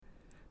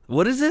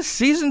What is this?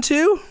 Season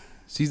 2?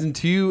 Season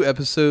 2,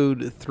 episode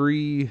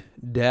 3-4.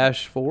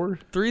 3-4.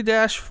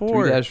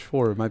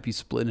 3-4. Might be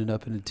splitting it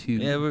up into two.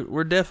 Yeah,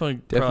 we're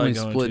definitely probably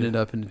going splitting to.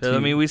 it up into two. I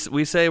mean,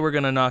 we say we're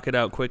going to knock it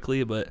out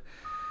quickly, but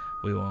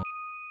we won't.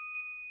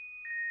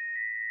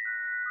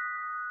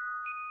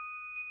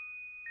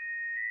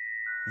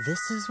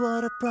 This is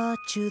what I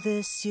brought you,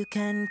 this you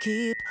can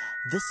keep.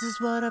 This is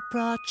what I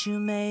brought you,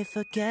 may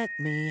forget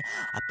me.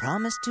 I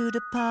promise to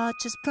depart,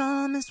 just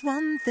promise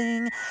one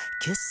thing.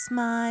 Kiss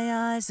my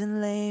eyes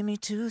and lay me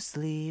to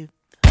sleep.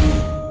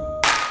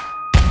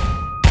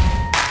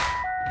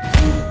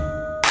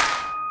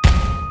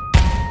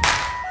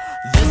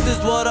 This is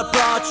what I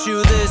brought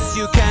you, this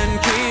you can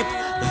keep.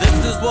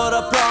 This is what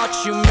I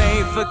brought you,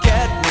 may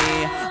forget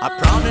me. I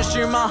promise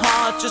you my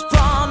heart, just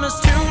promise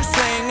to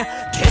sing.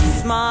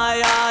 Kiss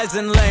my eyes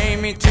and lay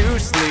me to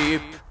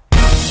sleep.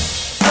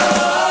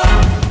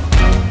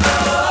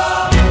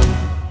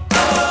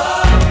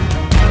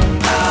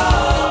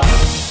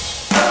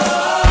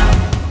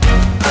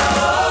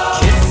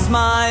 Kiss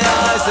my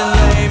eyes and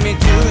lay me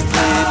to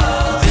sleep.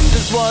 This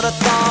is what I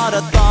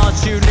thought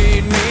you'd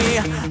need me.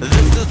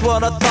 This is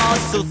what I thought,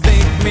 so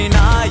think me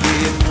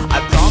naive. I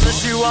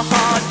promise you a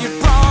heart you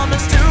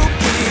promise to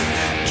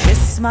keep.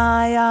 Kiss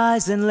my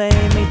eyes and lay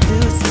me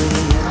to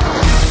sleep.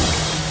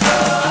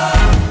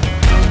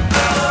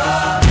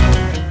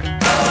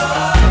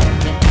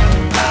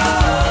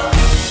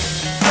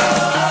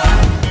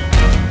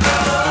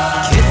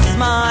 Kiss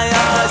my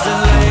eyes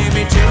and lay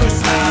me to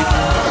sleep.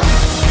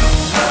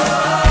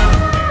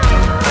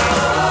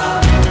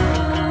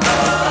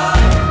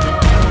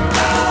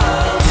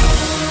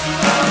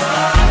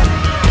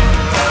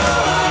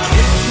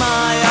 Kiss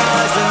my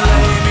eyes and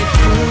lay me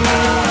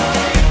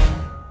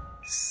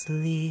to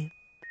sleep.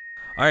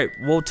 All right,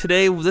 well,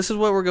 today, this is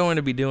what we're going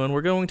to be doing.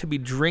 We're going to be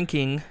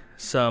drinking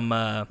some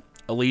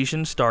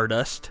Elysian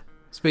Stardust.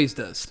 Space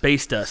Dust.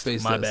 Space Dust.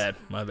 Space My Dust.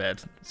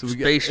 bad. So we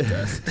Space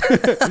Dust.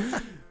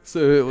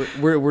 So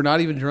we're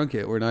not even drunk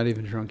yet.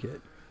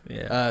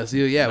 Yeah. So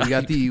yeah, we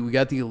got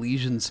the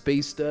Elysian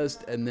Space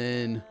Dust, and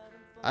then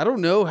I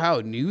don't know how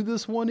new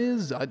this one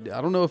is. I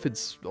don't know if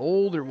it's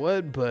old or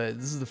what, but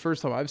this is the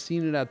first time I've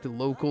seen it at the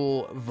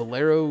local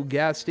Valero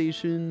gas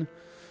station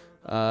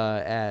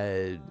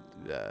at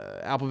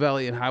Apple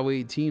Valley and Highway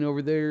 18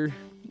 over there.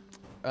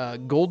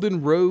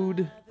 Golden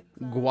Road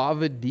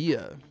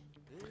Guavadilla.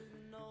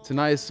 It's a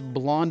nice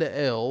blonde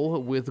ale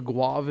with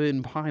guava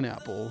and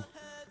pineapple.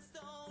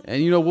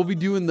 And we'll be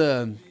doing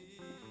the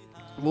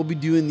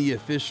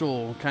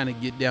official kind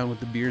of get down with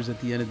the beers at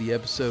the end of the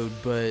episode,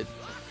 but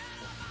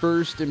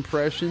first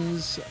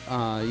impressions,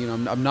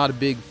 I'm not a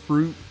big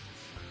fruit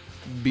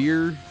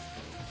beer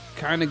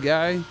kind of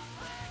guy,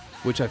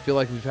 which I feel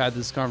like we've had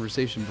this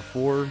conversation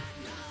before.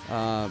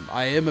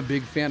 I am a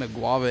big fan of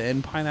guava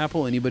and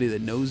pineapple. Anybody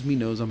that knows me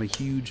knows I'm a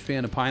huge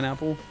fan of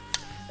pineapple.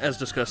 As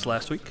discussed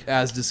last week.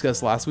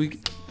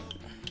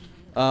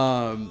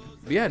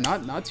 Yeah,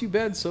 not too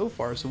bad so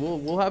far. So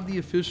we'll have the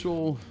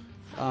official,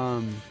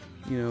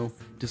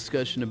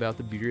 discussion about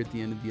the beer at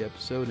the end of the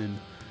episode and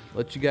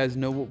let you guys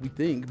know what we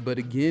think. But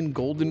again,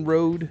 Golden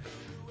Road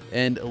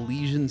and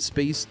Elysian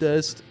Space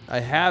Dust. I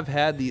have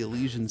had the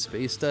Elysian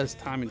Space Dust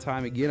time and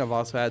time again. I've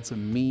also had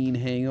some mean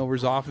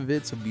hangovers off of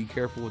it, so be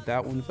careful with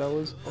that one,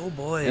 fellas. Oh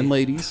boy. And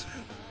ladies.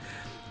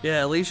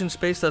 Yeah, Elysian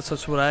Space,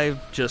 that's what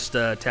I've just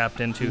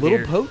tapped into A little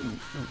here. potent.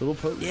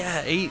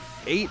 Yeah,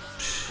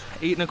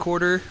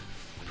 8.25%.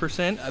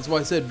 That's why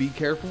I said be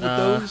careful with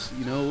those.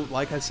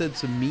 Like I said,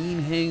 some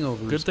mean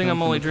hangovers. Good thing come I'm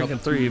from only a couple drinking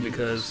too 3 many.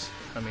 because,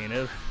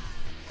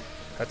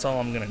 that's all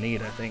I'm going to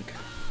need, I think.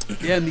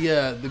 Yeah, and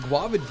the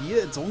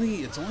Guavadilla, it's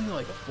only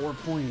like a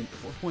 4.2,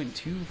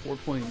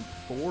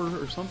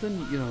 4.4 or something.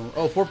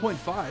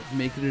 4.5,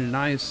 making it a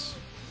nice.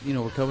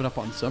 We're coming up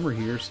on summer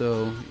here,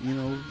 so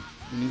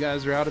when you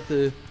guys are out at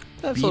the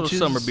That's beaches, a little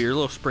summer beer, a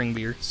little spring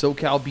beer.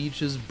 SoCal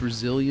beaches,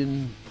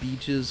 Brazilian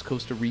beaches,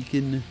 Costa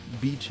Rican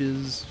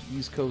beaches,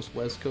 East Coast,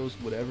 West Coast,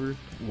 whatever.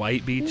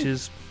 White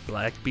beaches,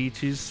 black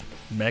beaches,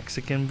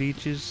 Mexican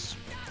beaches.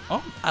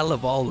 Oh, I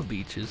love all the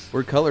beaches.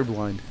 We're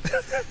colorblind,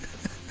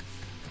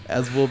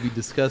 as we'll be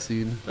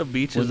discussing. A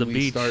beach when is a we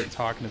beach. start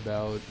talking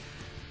about.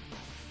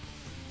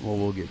 Well,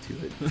 we'll get to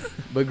it.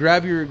 But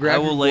grab your I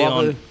will lay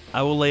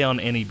guava. on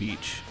any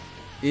beach.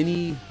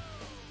 Any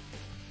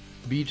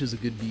beach is a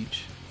good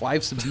beach.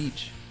 Life's a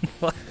beach.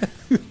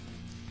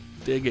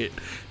 Dig it.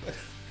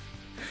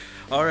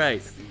 All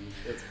right.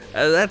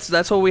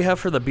 That's what we have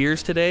for the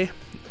beers today.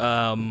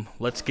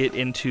 Let's get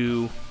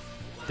into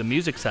the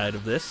music side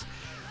of this.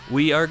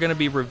 We are going to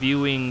be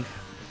reviewing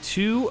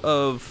 2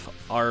 of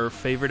our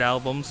favorite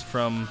albums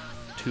from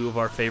 2 of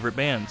our favorite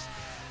bands.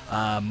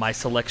 My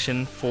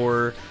selection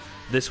for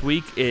this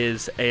week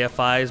is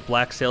AFI's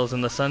Black Sails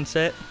in the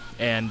Sunset,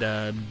 and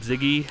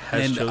Ziggy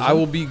has And chosen. I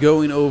will be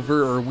going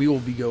over, or we will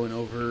be going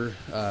over,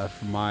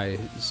 from my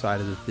side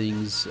of the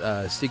things,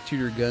 Stick to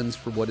Your Guns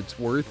for What It's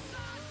Worth,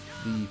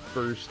 the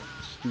first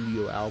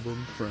studio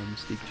album from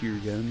Stick to Your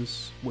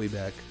Guns way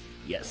back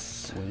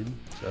Yes. when.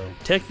 So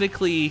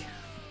Technically,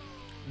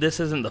 this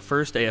isn't the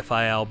first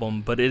AFI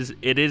album, but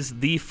it is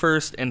the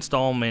first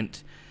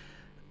installment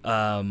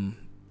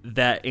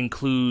that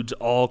includes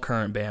all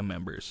current band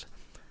members.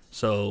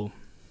 So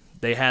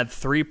they had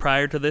 3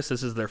 prior to this.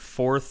 This is their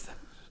 4th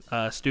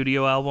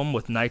studio album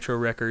with Nitro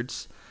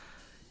Records.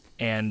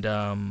 And,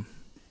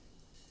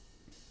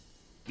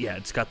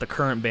 it's got the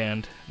current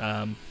band.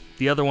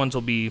 The other ones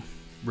will be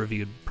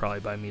reviewed probably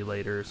by me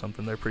later or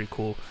something. They're pretty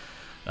cool.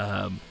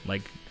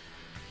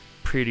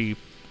 Pretty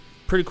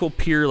cool,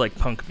 pure, like,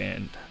 punk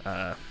band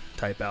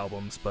type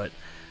albums. But,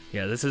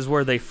 yeah, this is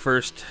where they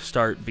first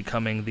start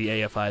becoming the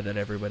AFI that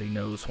everybody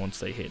knows once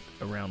they hit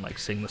around, like,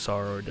 Sing the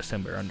Sorrow or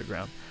December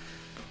Underground.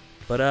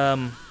 But,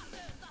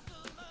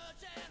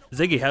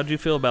 Ziggy, how'd you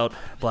feel about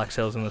Black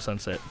Sails in the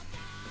Sunset?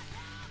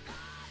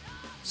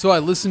 So I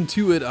listened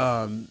to it,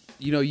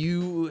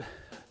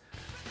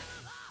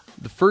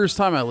 the first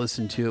time I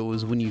listened to it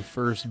was when you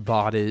first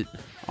bought it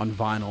on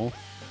vinyl,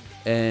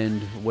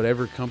 and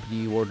whatever company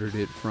you ordered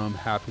it from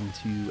happened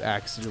to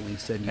accidentally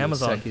send you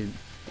Amazon. a second.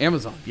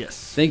 Amazon.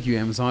 Yes. Thank you,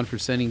 Amazon, for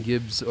sending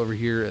Gibbs over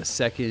here a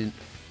second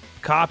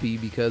copy,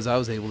 because I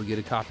was able to get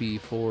a copy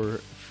for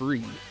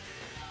free.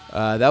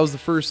 That was the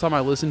first time I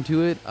listened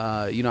to it.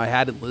 I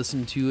hadn't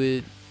listened to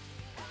it,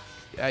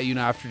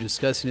 after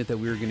discussing it that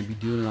we were going to be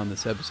doing it on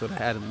this episode. I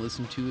hadn't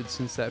listened to it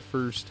since that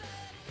first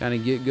kind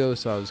of get-go,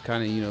 so I was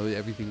kind of,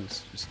 everything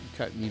was just,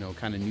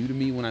 kind of new to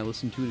me when I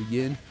listened to it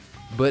again.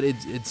 But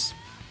it's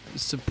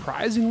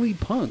surprisingly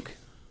punk.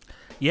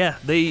 Yeah,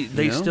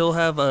 they still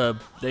have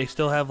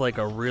like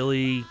a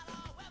really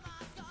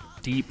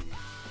deep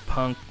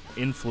punk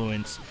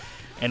influence,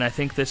 and I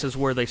think this is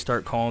where they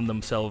start calling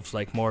themselves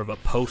like more of a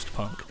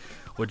post-punk,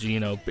 which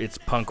it's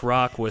punk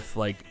rock with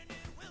like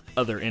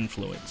other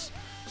influence.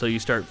 So you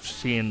start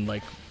seeing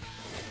like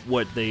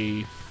what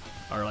they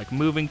are like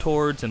moving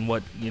towards, and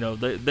what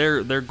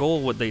their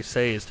goal, what they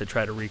say, is to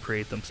try to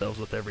recreate themselves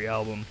with every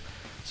album,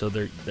 so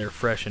they're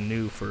fresh and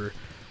new for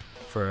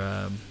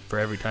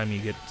every time you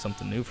get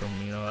something new from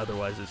them.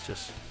 Otherwise it's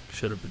just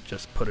should have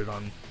just put it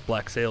on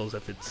Black Sails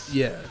if it's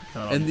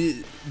and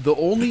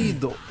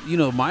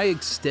my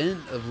extent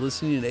of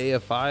listening to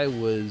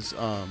AFI was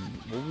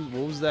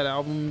what was that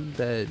album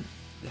that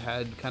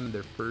had kind of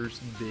their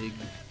first big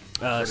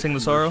Sing the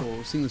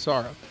Sorrow. Sing the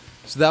Sorrow.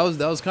 So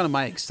that was kind of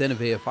my extent of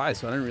AFI.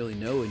 So I didn't really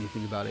know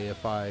anything about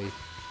AFI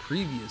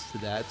previous to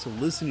that. So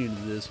listening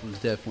to this was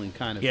definitely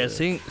kind of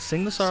Sing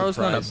the Sorrow is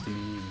not to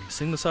me.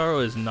 Sing the Sorrow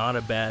is not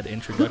a bad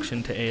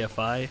introduction to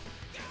AFI.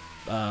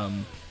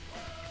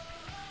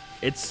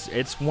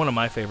 It's one of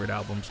my favorite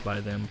albums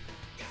by them,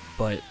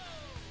 but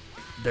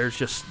there's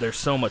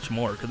so much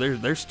more, because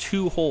there's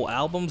 2 whole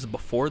albums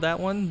before that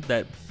one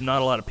that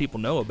not a lot of people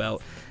know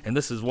about, and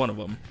this is one of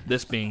them.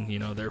 This being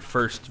their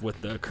first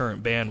with the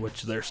current band,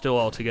 which they're still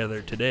all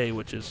together today,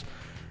 which is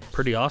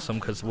pretty awesome,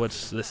 because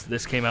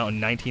this came out in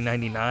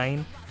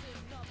 1999.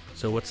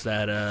 So what's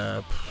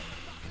that?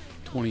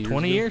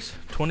 20 years?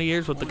 20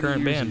 years with the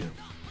current band.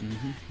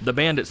 Mm-hmm. The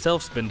band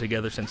itself's been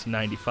together since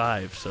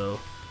 '95, so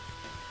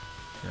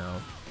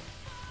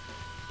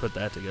put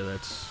that together,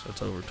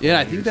 that's over 20 years.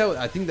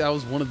 I think that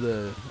was one of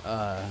the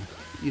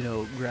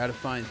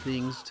gratifying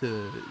things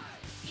to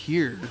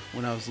hear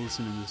when I was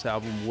listening to this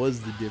album,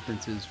 was the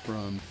differences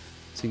from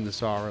Sing the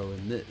Sorrow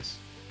and this.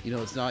 You're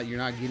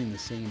not getting the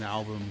same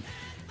album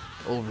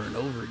over and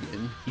over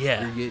again.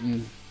 Yeah, you're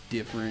getting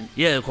different.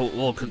 Yeah,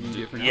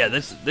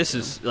 this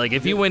is like,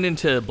 if you went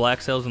into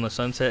Black Sails in the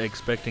Sunset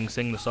expecting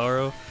Sing the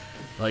Sorrow,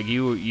 like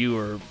you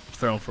were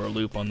thrown for a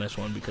loop on this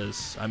one,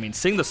 because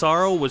Sing the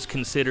Sorrow was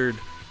considered,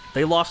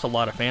 they lost a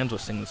lot of fans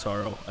with Sing the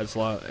Sorrow, as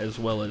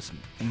well as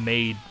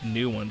made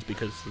new ones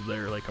because of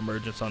their like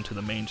emergence onto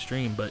the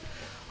mainstream. But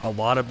a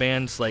lot of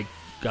bands like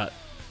got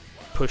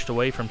pushed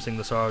away from Sing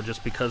the Sorrow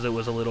just because it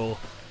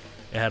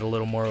had a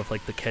little more of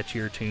like the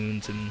catchier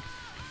tunes, and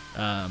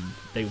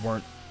they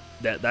weren't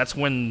that's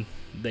when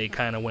they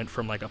kind of went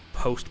from like a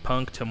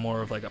post-punk to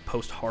more of like a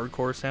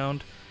post-hardcore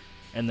sound,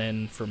 and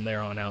then from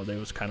there on out, there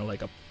was kind of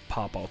like a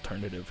pop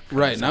alternative.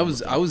 Right, and I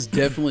was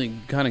definitely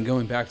kind of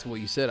going back to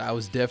what you said. I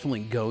was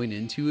definitely going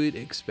into it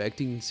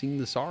expecting Sing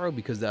the Sorrow,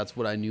 because that's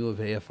what I knew of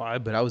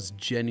AFI, but I was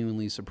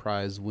genuinely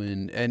surprised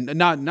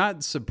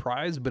not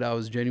surprised, but I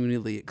was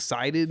genuinely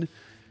excited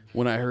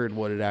when I heard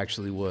what it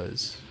actually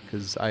was,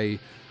 because I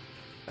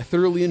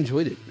thoroughly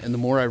enjoyed it, and the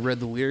more I read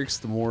the lyrics,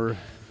 the more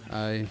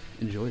I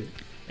enjoyed it.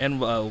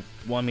 And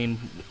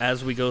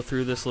as we go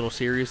through this little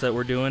series that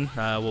we're doing,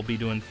 we'll be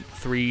doing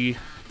three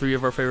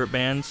of our favorite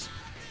bands,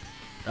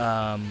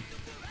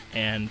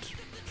 and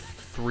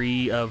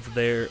 3 of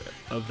the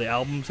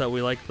albums that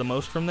we like the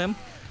most from them.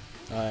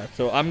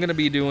 So I'm going to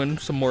be doing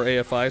some more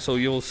AFI, so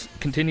you'll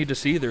continue to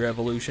see their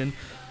evolution.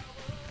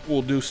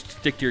 We'll do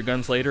Stick to Your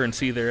Guns later and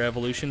see their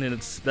evolution,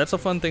 and that's a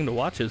fun thing to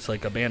watch. It's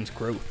like a band's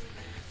growth.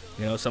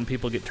 Some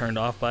people get turned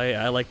off by it.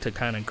 I like to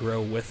kind of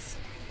grow with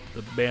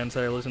the bands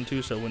that I listen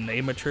to, so when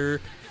they mature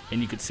and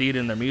you could see it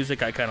in their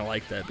music, I kind of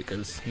like that,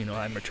 because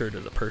I matured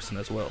as a person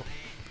as well.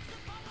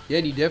 Yeah,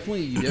 and you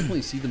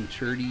definitely see the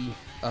maturity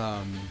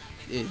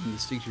in the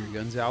Stick to Your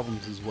Guns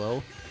albums as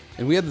well.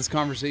 And we had this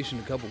conversation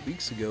a couple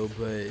weeks ago,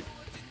 but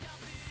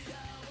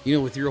you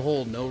know, with your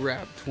whole No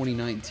Rap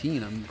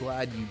 2019, I'm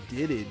glad you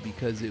did it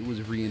because it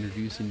was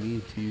reintroducing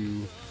me to,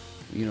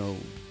 you know,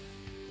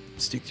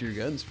 Stick to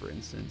Your Guns, for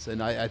instance.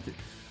 And I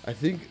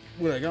think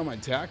when I got my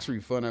tax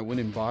refund, I went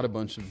and bought a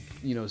bunch of,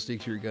 you know,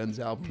 Stick to Your Guns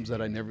albums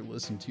that I never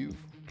listened to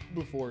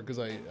before, because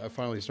I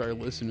finally started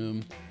listening to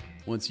them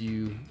once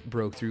you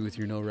broke through with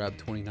your No Rap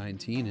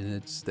 2019,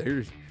 and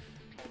they're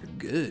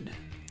good.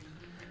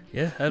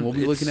 Yeah, and we'll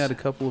be looking at a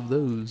couple of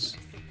those.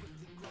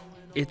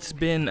 It's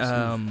been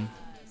a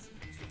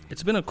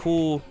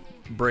cool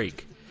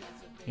break.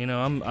 You know,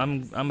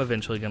 I'm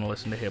eventually gonna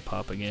listen to hip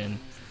hop again,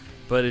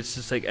 but it's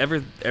just like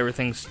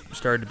everything's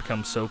started to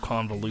become so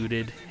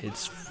convoluted.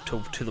 It's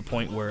to the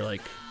point where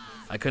like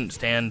I couldn't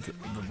stand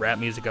the rap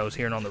music I was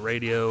hearing on the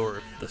radio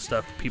or the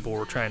stuff people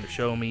were trying to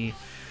show me.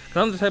 'Cause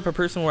I'm the type of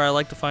person where I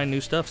like to find new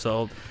stuff,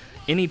 so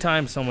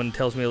anytime someone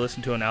tells me to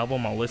listen to an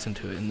album, I'll listen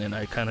to it, and then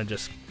I kind of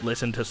just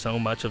listen to so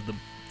much of the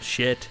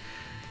shit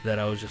that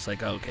I was just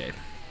like, okay,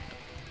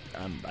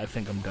 I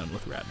think I'm done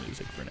with rap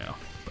music for now.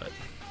 But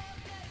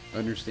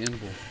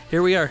understandable.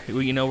 Here we are.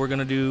 You know, we're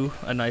gonna do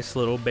a nice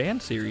little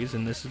band series,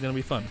 and this is gonna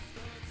be fun.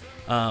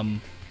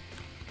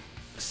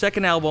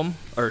 Second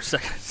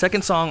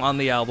song on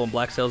the album,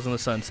 Black Sails in the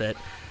Sunset.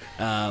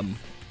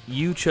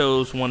 You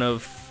chose one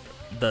of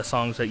the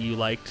songs that you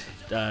liked.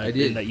 I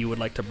did. And that you would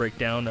like to break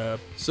down.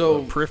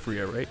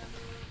 Peripheria, right?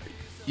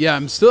 Yeah,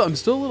 I'm still a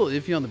little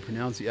iffy on the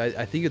pronunciation.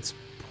 I think it's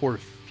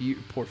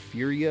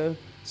Porphyria,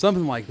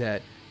 something like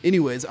that.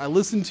 Anyways, I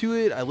listened to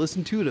it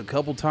a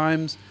couple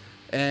times,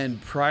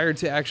 and prior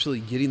to actually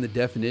getting the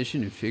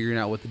definition and figuring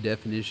out what the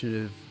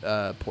definition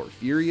of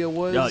Porphyria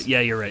was, yeah,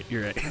 you're right.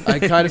 I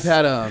kind of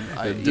had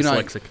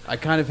dyslexic. I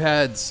kind of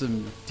had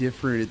some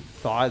different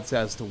thoughts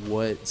as to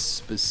what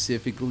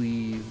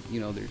specifically, you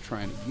know, they're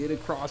trying to get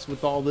across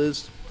with all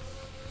this.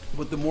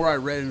 But the more I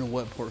read into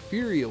what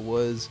Porphyria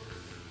was,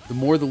 the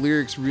more the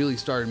lyrics really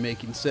started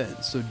making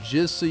sense. So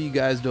just so you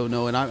guys don't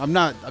know, and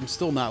I'm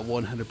still not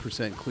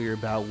 100% clear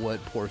about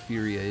what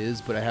Porphyria is,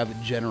 but I have a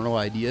general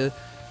idea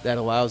that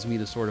allows me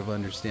to sort of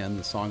understand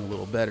the song a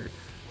little better.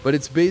 But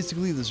it's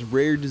basically this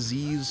rare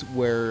disease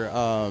where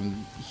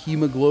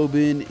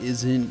hemoglobin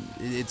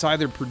it's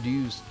either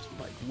produced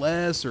like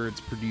less or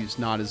it's produced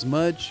not as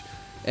much.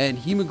 And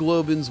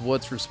hemoglobin's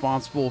what's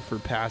responsible for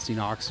passing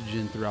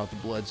oxygen throughout the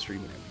bloodstream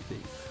and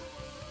everything.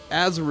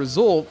 As a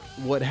result,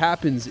 what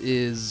happens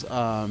is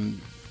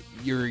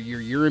your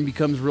urine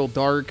becomes real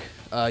dark.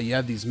 You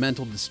have these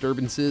mental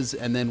disturbances,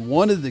 and then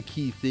one of the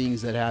key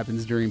things that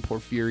happens during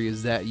porphyria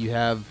is that you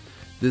have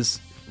this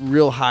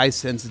real high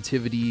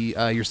sensitivity.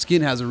 Your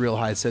skin has a real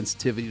high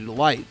sensitivity to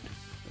light.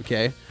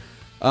 Okay,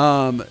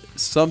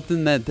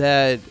 something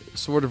that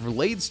sort of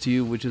relates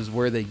to, which is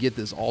where they get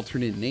this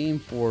alternate name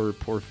for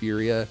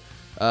porphyria.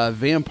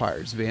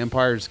 Vampires.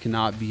 Vampires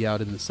cannot be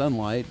out in the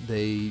sunlight.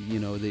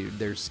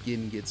 Their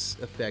skin gets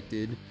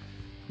affected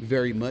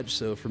very much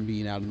so from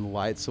being out in the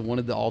light. So one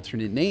of the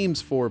alternate names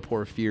for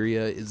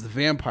porphyria is the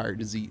vampire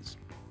disease.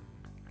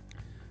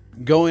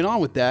 Going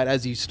on with that,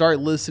 as you start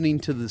listening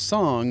to the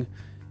song,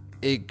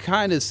 it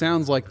kind of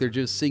sounds like they're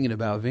just singing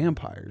about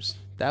vampires.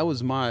 That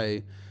was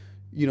my,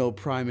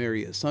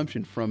 primary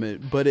assumption from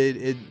it. But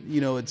it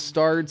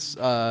starts,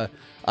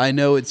 I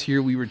know it's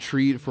here we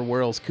retreat, for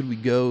where else could we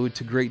go?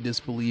 To great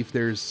disbelief,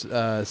 there's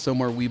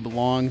somewhere we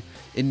belong.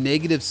 In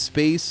negative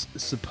space,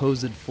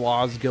 supposed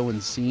flaws go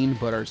unseen,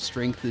 but our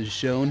strength is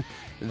shown.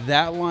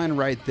 That line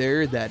right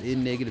there, that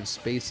in negative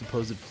space,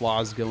 supposed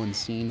flaws go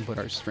unseen, but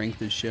our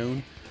strength is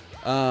shown.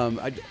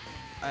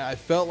 I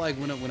felt like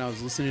when I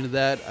was listening to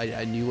that,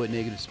 I knew what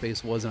negative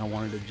space was, and I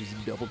wanted to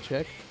just double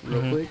check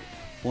real quick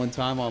one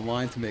time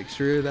online to make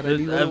sure that I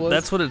knew what it was.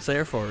 That's what it's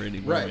there for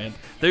anymore, right, man.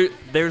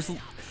 There's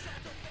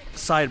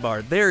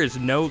sidebar. There is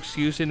no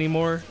excuse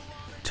anymore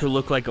to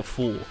look like a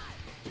fool,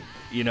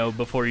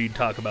 before you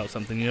talk about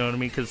something. You know what I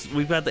mean? Because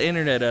we've got the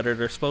internet at our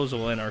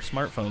disposal in our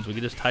smartphones. We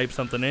can just type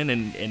something in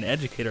and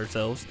educate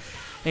ourselves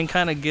and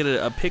kind of get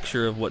a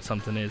picture of what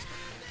something is.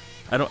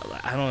 I don't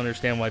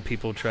understand why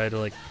people try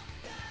to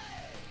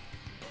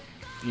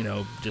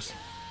just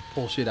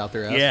pull shit out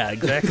their ass. Yeah,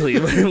 exactly.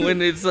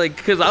 when it's like,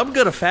 because I'm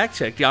gonna fact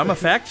check you. I'm a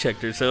fact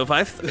checker, so if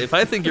I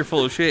think you're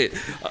full of shit,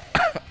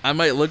 I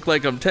might look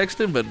like I'm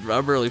texting, but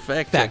I'm really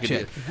fact checking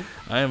you.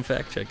 I am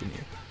fact checking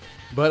you.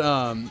 But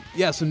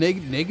so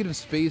negative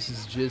space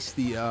is just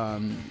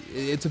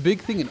it's a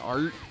big thing in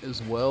art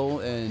as well,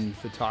 and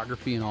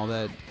photography and all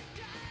that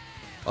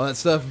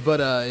stuff. But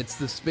it's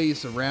the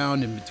space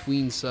around and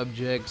between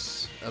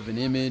subjects of an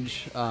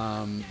image.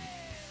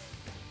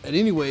 And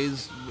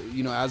anyways,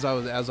 as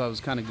I was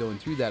kind of going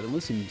through that and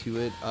listening to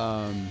it,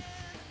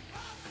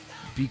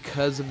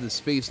 because of the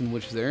space in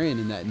which they're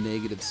in that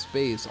negative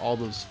space, all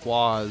those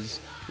flaws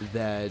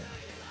that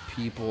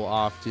people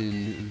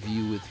often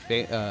view with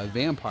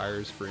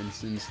vampires, for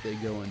instance, they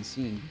go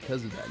unseen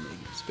because of that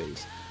negative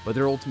space. But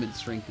their ultimate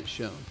strength is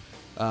shown.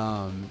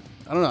 I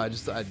don't know. I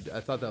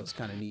thought that was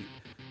kind of neat.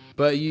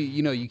 But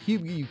you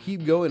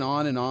keep going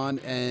on,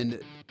 and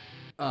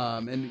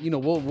And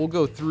we'll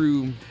go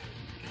through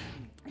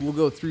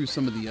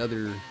some of the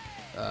other.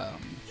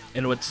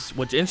 And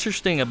what's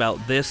interesting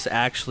about this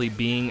actually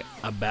being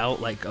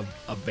about like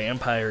a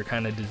vampire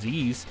kind of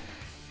disease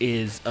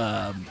is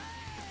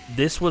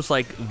this was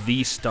like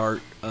the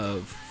start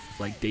of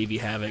like Davey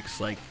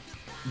Havok's like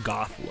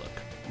goth look.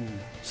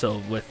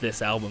 So with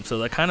this album, so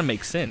that kind of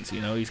makes sense,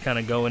 he's kind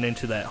of going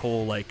into that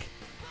whole like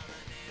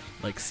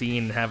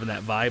scene, having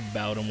that vibe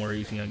about him where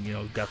he's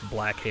got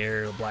black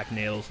hair, black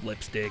nails,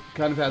 lipstick,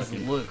 kind of has the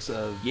looks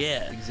of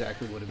yeah,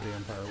 exactly what a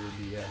vampire would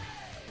be. Yeah.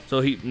 So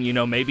he,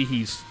 maybe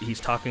he's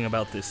talking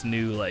about this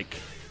new like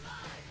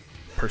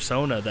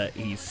persona that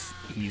he's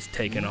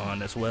taken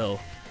on as well.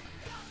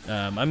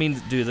 I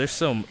mean, dude,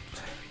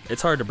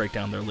 it's hard to break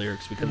down their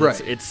lyrics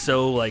because it's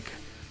so like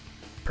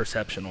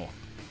perceptional.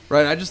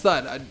 Right. I just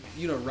thought,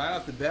 right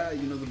off the bat,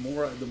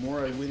 the more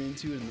I went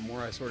into it and the more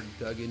I sort of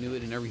dug into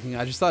it and everything,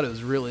 I just thought it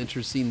was real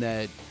interesting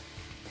that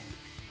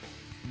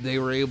they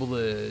were able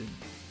to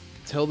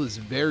tell this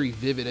very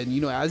vivid.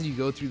 And, as you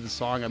go through the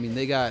song, I mean,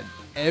 they got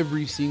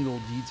every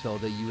single detail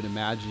that you would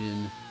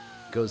imagine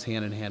goes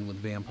hand in hand with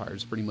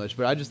vampires pretty much.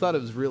 But I just thought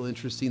it was real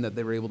interesting that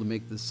they were able to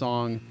make this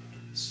song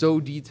so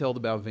detailed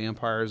about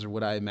vampires, or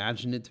what I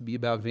imagined it to be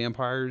about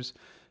vampires,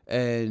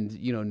 and,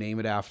 name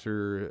it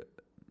after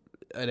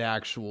an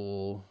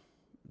actual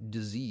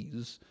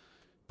disease,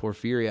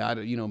 porphyria.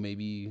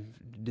 Maybe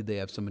did they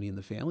have somebody in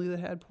the family that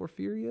had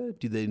porphyria?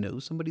 Do they know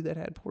somebody that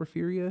had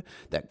porphyria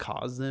that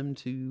caused them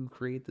to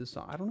create this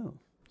song? I don't know.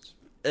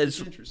 It's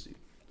interesting.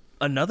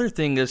 Another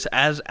thing is,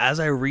 as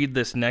I read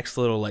this next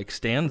little like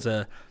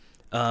stanza,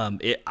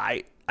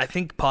 I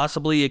think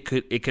possibly it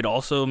could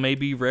also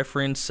maybe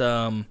reference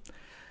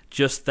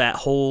just that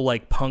whole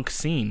like punk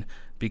scene,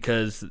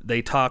 because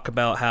they talk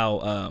about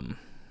how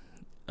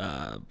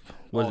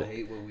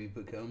hate what we've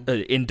become.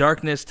 In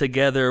darkness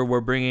together we're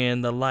bringing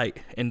in the light.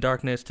 In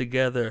darkness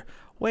together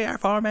we are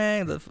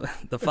forming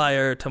the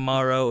fire.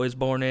 Tomorrow is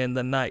born in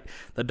the night.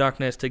 The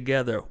darkness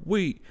together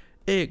we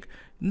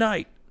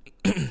ignite.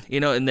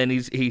 And then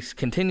he's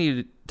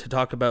continued to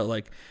talk about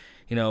like,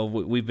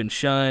 we've been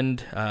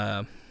shunned.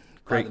 By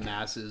the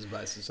masses,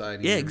 by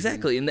society. Yeah,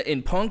 exactly.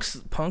 And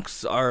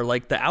punks are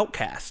like the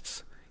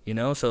outcasts.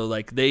 So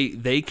like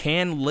they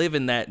can live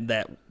in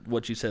that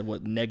what you said,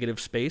 negative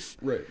space,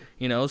 right?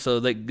 So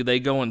they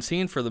go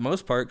unseen for the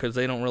most part because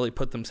they don't really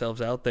put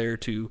themselves out there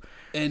to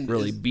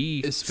really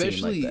be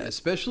especially seen like that.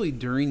 Especially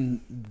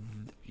during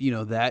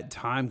that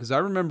time, because I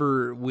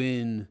remember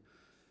when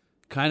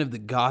kind of the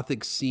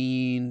gothic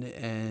scene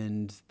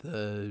and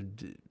the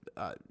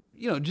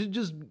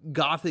just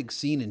gothic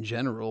scene in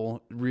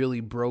general really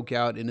broke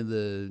out into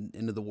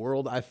the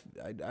world. I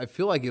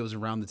feel like it was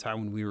around the time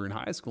when we were in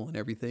high school and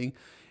everything.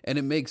 And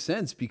it makes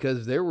sense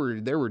because there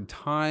were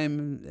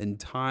time and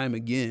time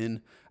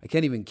again, I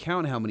can't even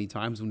count how many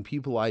times, when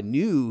people I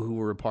knew who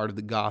were a part of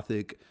the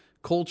Gothic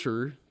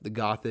culture, the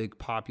Gothic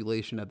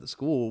population at the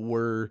school,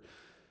 were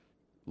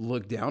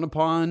looked down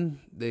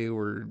upon. They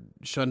were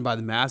shunned by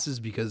the masses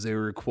because they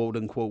were quote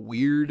unquote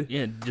weird.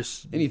 Yeah,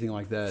 just anything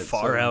like that.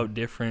 Far out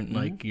different,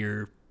 like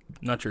you're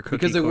not your cookie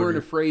because they cutter. weren't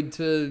afraid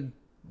to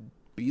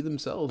be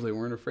themselves. They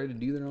weren't afraid to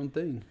do their own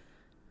thing.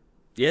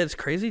 Yeah, it's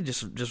crazy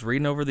just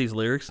reading over these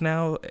lyrics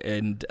now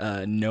and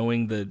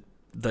knowing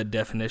the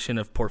definition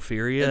of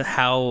porphyria,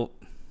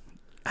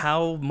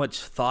 how much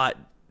thought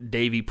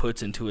Davey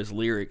puts into his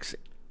lyrics.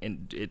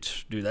 And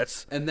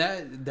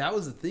that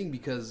was the thing,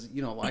 because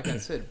like I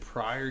said,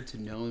 prior to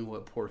knowing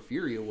what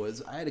porphyria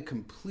was, I had a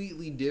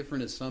completely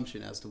different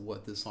assumption as to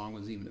what this song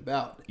was even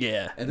about.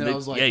 Yeah, and then I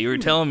was like, yeah, you were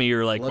telling me,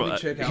 you're like,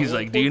 he's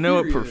like, do you know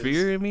what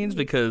porphyria means?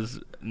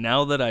 Because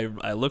now that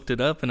I looked it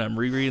up and I'm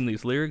rereading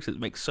these lyrics, it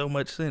makes so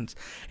much sense,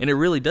 and it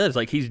really does.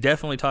 Like, he's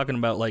definitely talking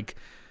about like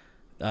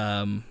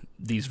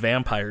these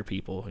vampire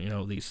people,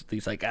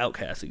 these like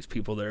outcasts, these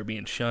people that are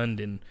being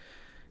shunned, and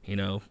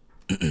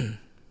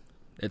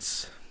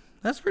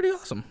That's pretty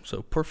awesome.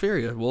 So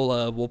Porphyria,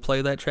 we'll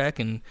play that track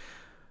and you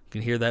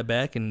can hear that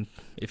back. And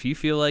if you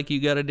feel like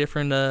you got a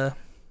different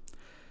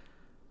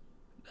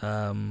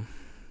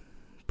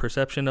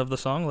perception of the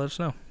song, let us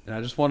know. And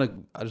I just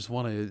want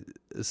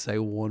to say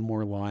one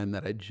more line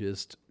that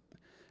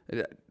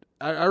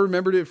I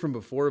remembered it from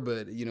before,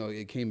 but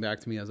it came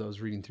back to me as I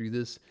was reading through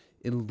this.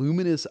 In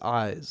luminous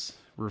eyes,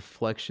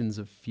 reflections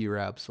of fear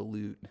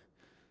absolute.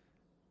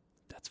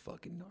 That's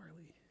fucking gnarly.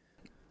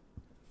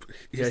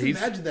 Yeah, just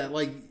imagine that.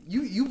 Like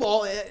you've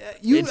all I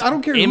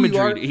don't care imagery.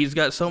 Who you are. He's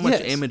got so much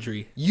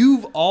imagery.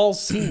 You've all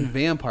seen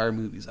vampire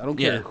movies. I don't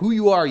care who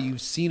you are.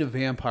 You've seen a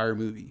vampire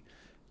movie.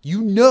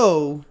 You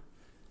know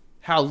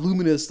how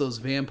luminous those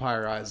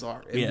vampire eyes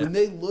are, and when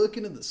they look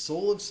into the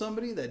soul of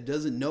somebody that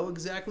doesn't know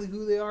exactly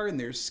who they are, and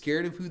they're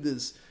scared of who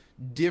this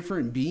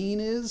different being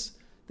is,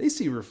 they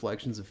see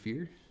reflections of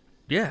fear.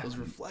 Yeah, those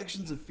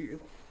reflections of fear.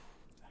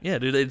 Yeah,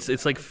 dude,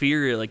 it's like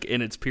fear, like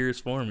in its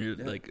purest form. You're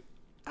like,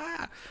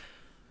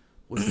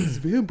 what's this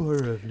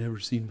vampire I've never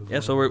seen before? Yeah,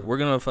 so we're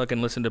gonna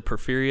fucking listen to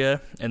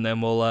Porphyria, and then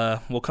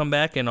we'll come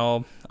back and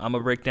I'm gonna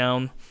break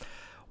down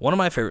one of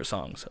my favorite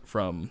songs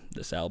from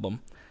this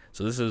album.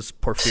 So this is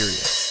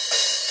Porphyria.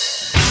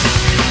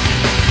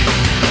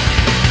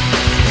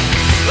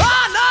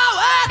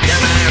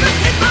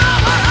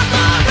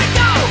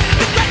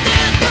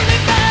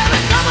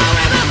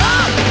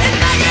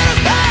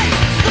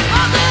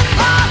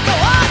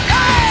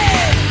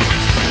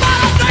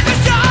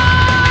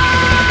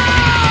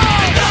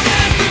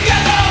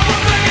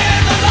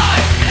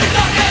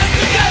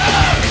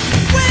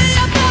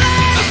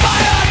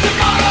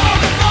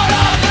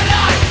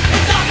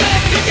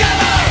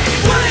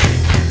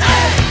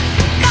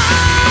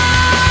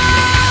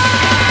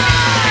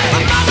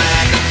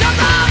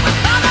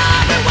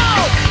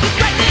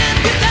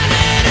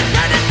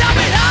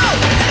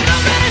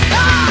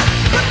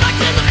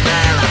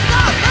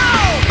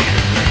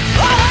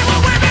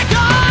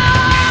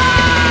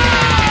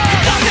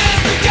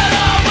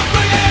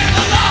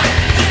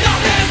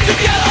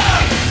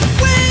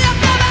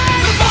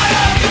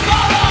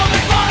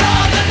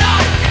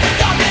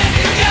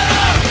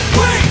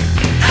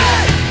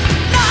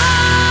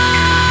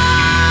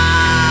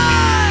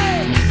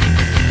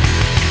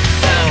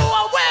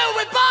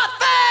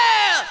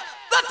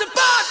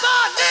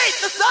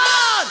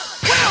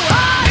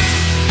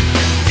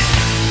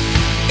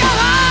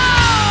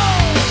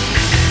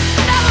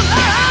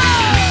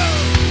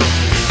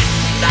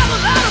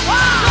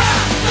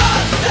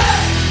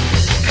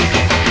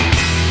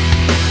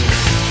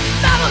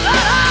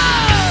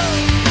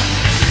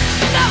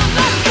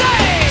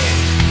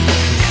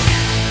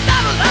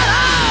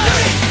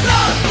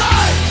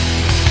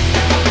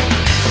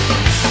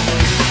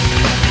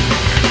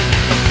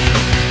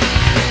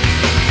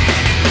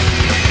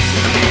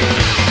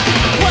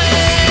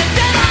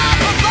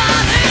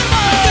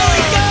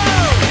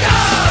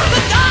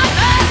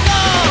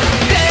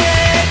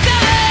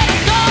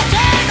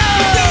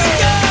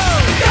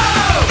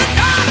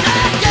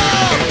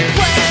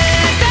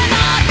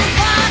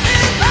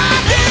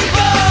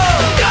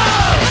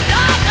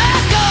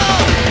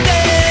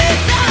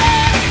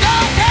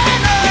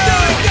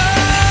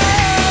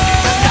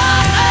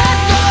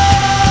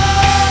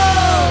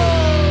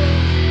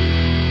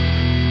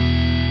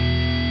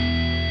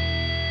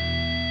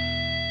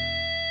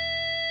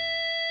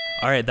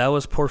 All right, that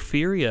was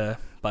Porphyria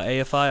by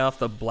AFI off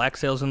the Black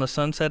Sails in the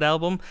Sunset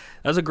album.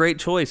 That was a great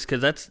choice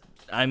because that's,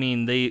 I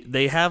mean,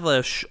 they have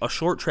a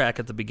short track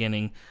at the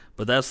beginning,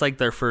 but that's like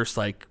their first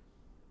like,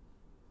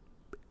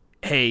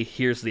 hey,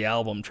 here's the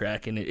album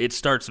track, and it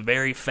starts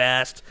very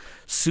fast,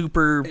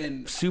 super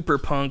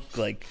punk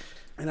like.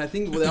 And I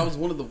think that was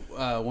one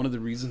of the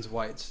reasons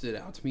why it stood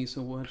out to me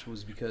so much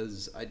was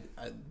because I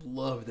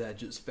love that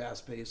just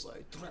fast paced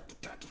like.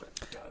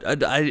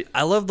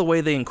 I love the way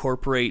they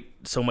incorporate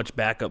so much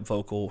backup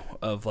vocal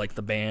of like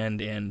the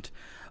band, and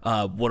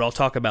what I'll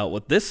talk about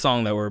with this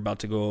song that we're about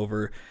to go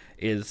over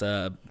is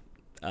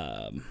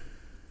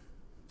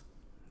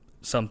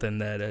something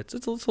that it's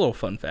a little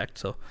fun fact,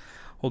 so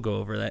we'll go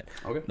over that.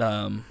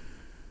 Okay.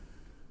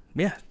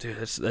 Yeah, dude,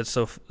 that's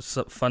so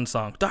fun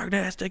song.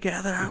 Darkness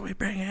together, we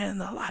bring in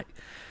the light.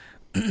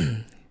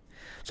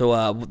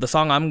 So the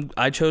song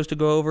I chose to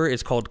go over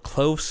is called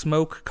Clove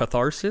Smoke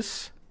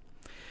Catharsis.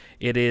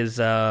 It is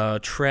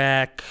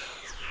track,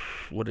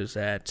 what is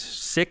that?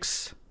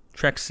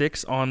 Track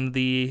 6 on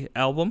the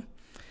album.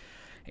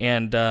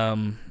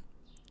 And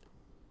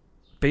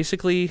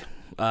basically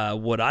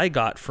what I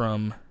got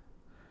from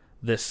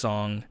this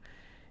song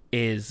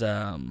is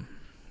the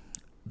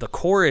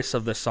chorus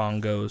of the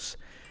song goes,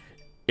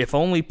 "If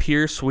only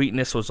pure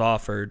sweetness was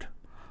offered,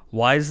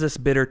 why is this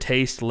bitter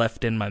taste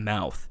left in my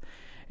mouth?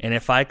 And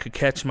if I could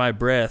catch my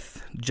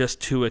breath just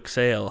to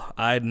exhale,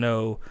 I'd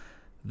know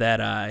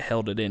that I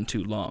held it in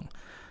too long."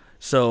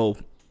 So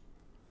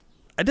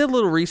I did a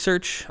little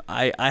research.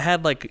 I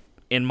had like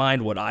in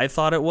mind what I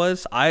thought it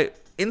was. I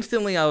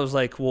was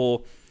like,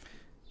 well,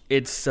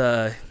 it's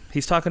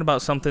he's talking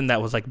about something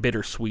that was like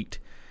bittersweet,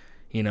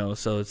 you know,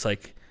 so it's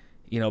like,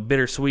 you know,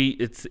 bittersweet,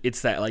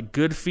 it's that like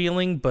good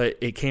feeling, but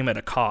it came at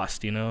a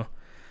cost, you know?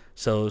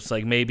 So it's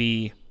like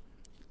maybe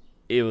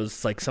it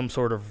was like some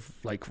sort of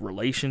like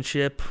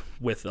relationship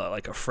with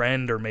like a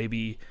friend, or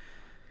maybe,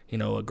 you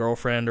know, a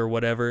girlfriend or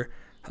whatever.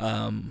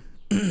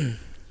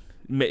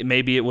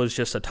 Maybe it was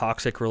just a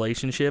toxic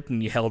relationship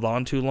and you held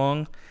on too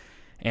long,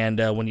 and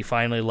when you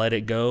finally let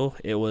it go,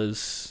 it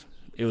was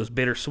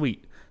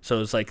bittersweet. So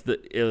it's like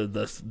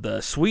the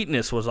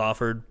sweetness was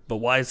offered, but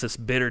why is this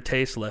bitter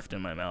taste left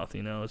in my mouth?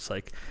 You know, it's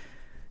like,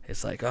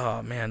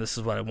 oh man, this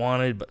is what I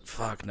wanted, but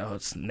fuck no,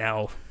 it's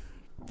now.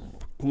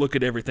 Look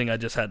at everything I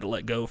just had to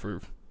let go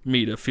for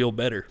me to feel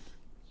better.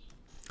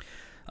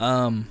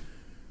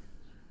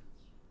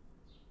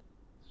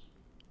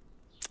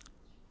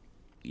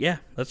 Yeah,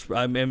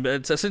 I mean,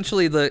 it's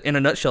essentially in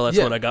a nutshell. That's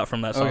what I got from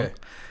that song. Okay.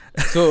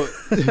 So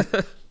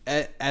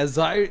as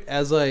I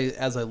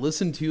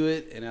listened to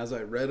it and as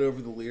I read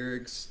over the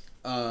lyrics,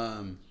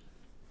 I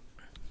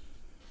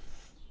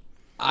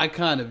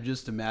kind of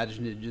just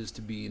imagined it just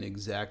to be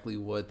exactly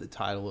what the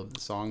title of the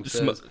song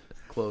says.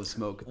 Clove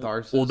Smoke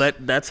Catharsis. Well,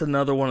 that's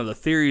another one of the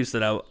theories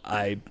that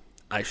I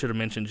should have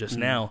mentioned just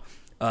now.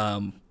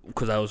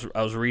 because I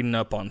was reading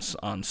up on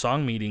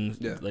Song Meetings,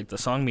 like the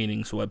Song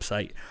Meetings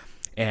website,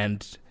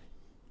 and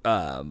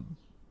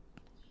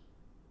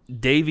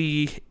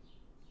Davey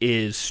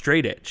is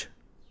straight edge.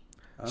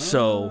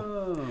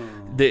 So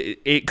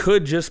it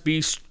could just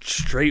be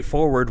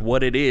straightforward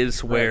what it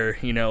is, where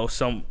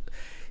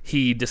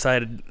he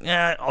decided,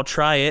 I'll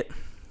try it.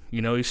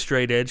 He's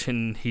straight edge,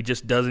 and he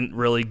just doesn't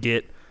really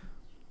get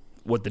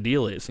what the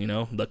deal is.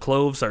 The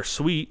cloves are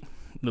sweet.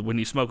 When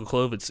you smoke a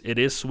clove, it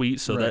is sweet,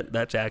 so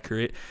that's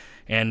accurate.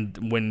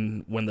 And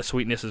when the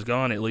sweetness is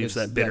gone, it leaves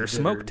that bitter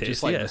smoke taste,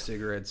 just like the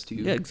cigarettes too.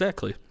 Yeah,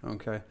 exactly.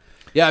 Okay.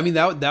 Yeah, I mean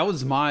that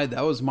was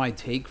my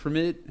take from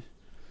it.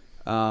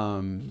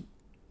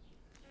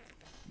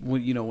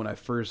 When I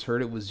first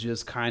heard it, was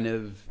just kind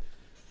of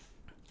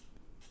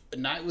a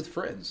night with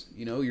friends.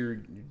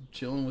 You're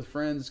chilling with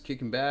friends,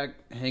 kicking back,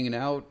 hanging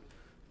out.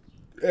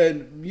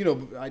 And,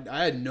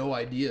 I had no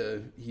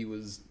idea he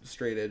was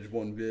straight edge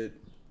one bit.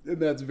 And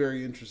that's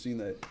very interesting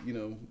that,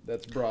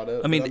 that's brought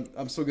up. I mean,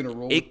 I'm still going to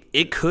roll.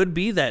 It could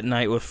be that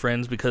night with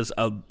friends because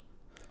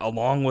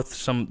along with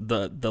some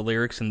the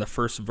lyrics in the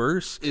first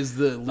verse is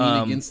the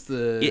lean against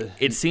the...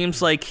 It seems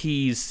like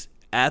he's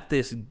at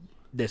this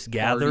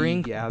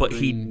gathering, but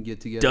he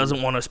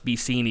doesn't want to be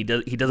seen. He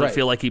doesn't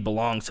feel like he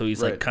belongs, so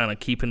he's like kind of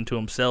keeping to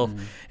himself,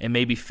 and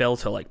maybe fell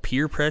to like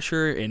peer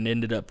pressure and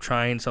ended up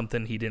trying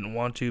something he didn't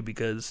want to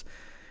because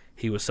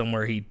he was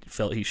somewhere he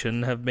felt he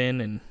shouldn't have been.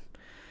 And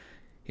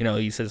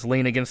he says,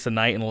 lean against the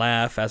night and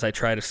laugh as I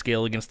try to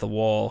scale against the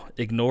wall.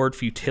 Ignored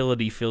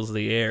futility fills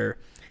the air.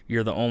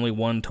 You're the only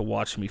one to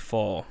watch me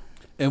fall.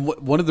 And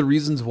one of the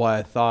reasons why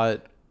I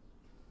thought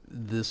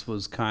this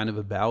was kind of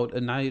about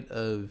a night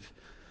of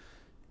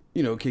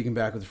kicking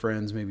back with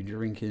friends, maybe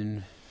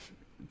drinking,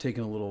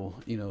 taking a little,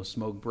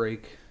 smoke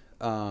break,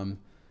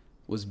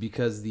 was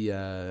because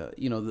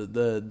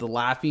the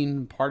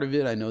laughing part of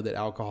it. I know that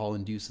alcohol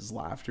induces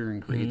laughter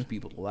and creates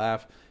people to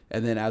laugh.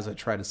 And then as I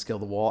try to scale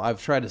the wall,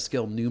 I've tried to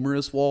scale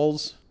numerous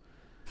walls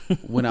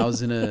when I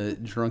was in a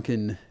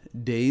drunken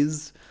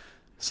daze.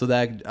 So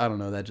that, I don't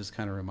know, that just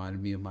kind of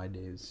reminded me of my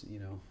days,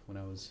 when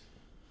I was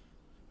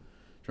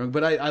drunk.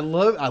 But I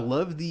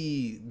love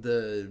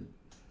the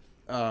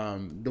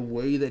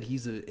way that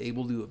he's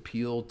able to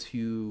appeal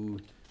to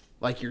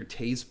like your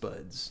taste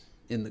buds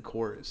in the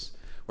chorus,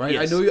 right?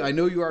 Yes. I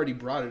know you already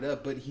brought it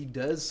up, but he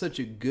does such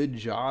a good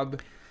job.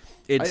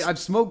 I've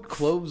smoked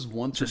cloves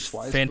once or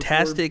twice.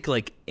 Fantastic before.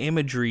 Like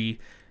imagery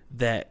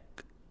that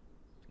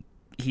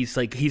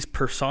he's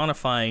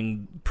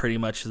personifying pretty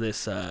much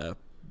this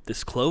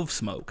clove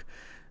smoke,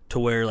 to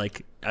where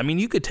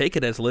you could take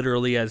it as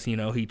literally as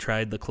he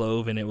tried the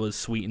clove and it was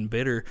sweet and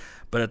bitter,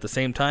 but at the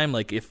same time,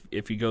 like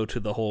if you go to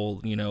the whole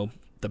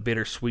the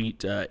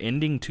bittersweet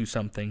ending to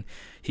something,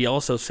 he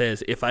also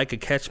says, if I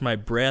could catch my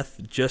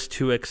breath just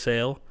to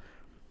exhale,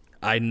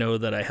 I know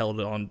that I held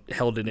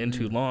it in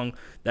too long.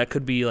 That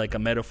could be like a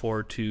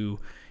metaphor to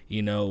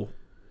you're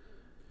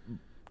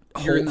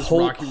in this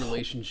rocky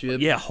relationship.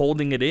 Yeah,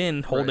 holding it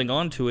in, holding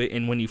on to it,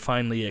 and when you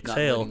finally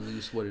exhale, not letting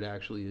loose what it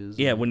actually is.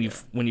 Yeah, when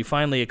you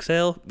finally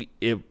exhale,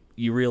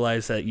 you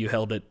realize that you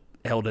held it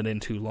in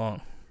too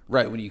long.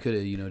 Right, when you could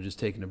have just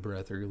taken a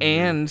breath earlier.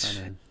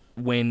 And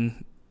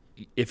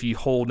if you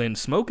hold in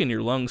smoke in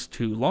your lungs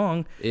too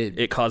long,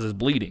 it causes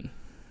bleeding.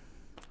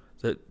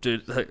 So,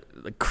 dude, the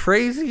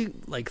crazy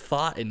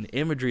thought and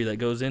imagery that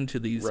goes into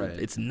these,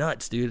 it's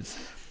nuts, dude.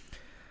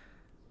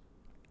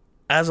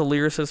 As a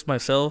lyricist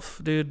myself,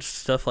 dude,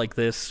 stuff like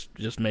this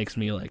just makes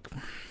me like,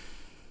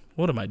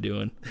 what am I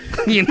doing?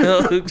 This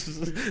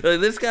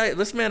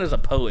man is a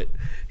poet.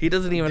 He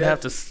doesn't even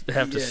have to sing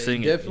it.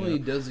 He definitely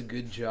it. Does a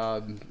good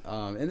job,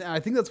 and I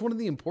think that's one of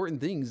the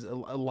important things. A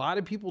lot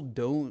of people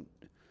don't.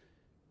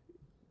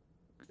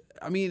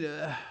 I mean,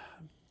 I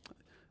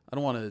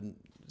don't want to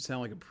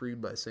sound like a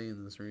prude by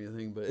saying this or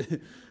anything, but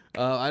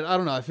I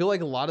don't know. I feel like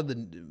a lot of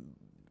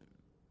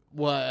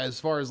as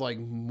far as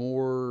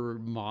more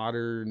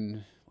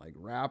modern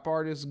rap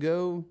artists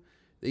go,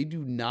 they do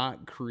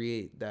not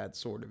create that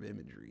sort of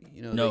imagery.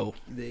 No,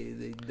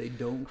 they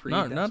don't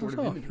create that sort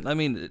of imagery. I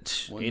mean,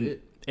 it's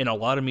in a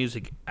lot of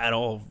music at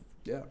all.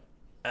 Yeah,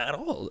 at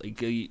all.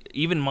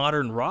 Even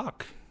modern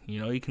rock.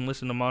 You can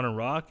listen to modern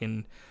rock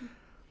and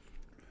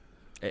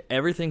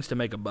everything's to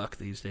make a buck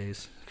these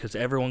days because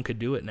everyone could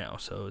do it now.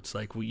 So it's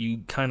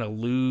you kind of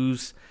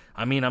lose.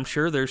 I mean, I'm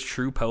sure there's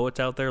true poets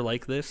out there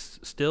like this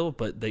still,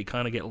 but they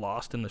kind of get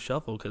lost in the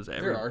shuffle because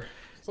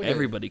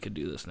everybody could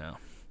do this now.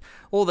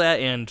 Well, that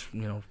and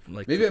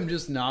maybe I'm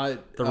just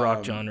not the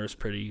rock genre is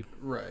pretty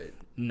right,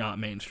 not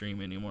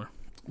mainstream anymore.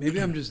 Maybe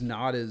I'm just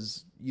not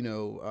as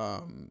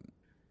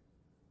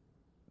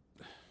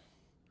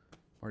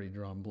already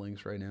drawing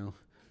blanks right now.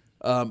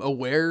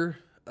 Aware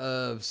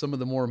of some of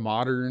the more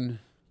modern,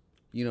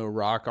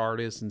 rock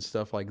artists and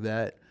stuff like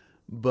that.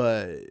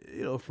 But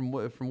from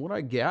what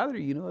I gather,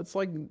 it's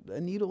like a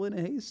needle in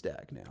a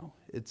haystack now.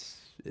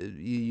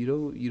 You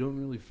don't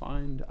really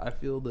find, I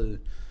feel, the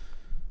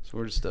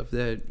sort of stuff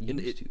that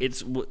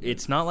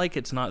it's not like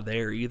it's not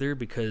there either,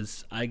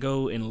 because I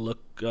go and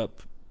look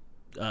up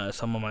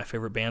some of my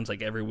favorite bands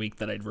like every week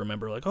that I'd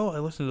remember, like, oh, I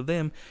listened to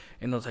them,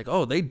 and I was like,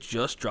 oh, they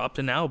just dropped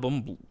an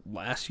album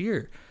last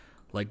year,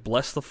 like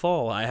Bless the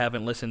Fall. I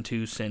haven't listened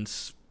to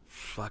since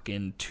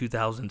fucking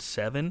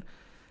 2007,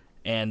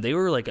 and they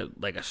were like a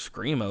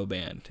screamo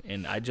band,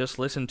 and I just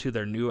listened to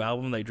their new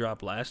album they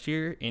dropped last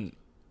year, and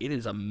it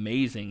is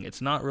amazing.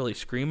 It's not really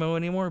screamo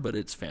anymore, but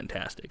it's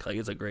fantastic. Like,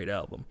 it's a great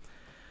album.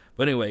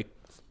 But anyway,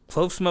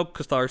 Clove Smoke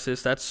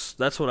Catharsis,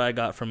 that's what I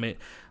got from it.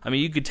 I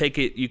mean, you could take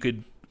it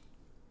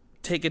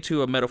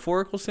to a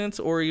metaphorical sense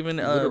or even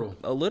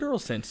a literal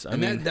sense. I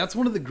mean, that's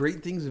one of the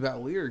great things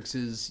about lyrics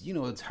is,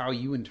 it's how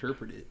you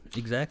interpret it.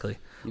 Exactly.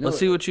 Let's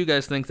see what you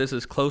guys think. This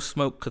is Clove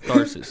Smoke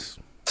Catharsis.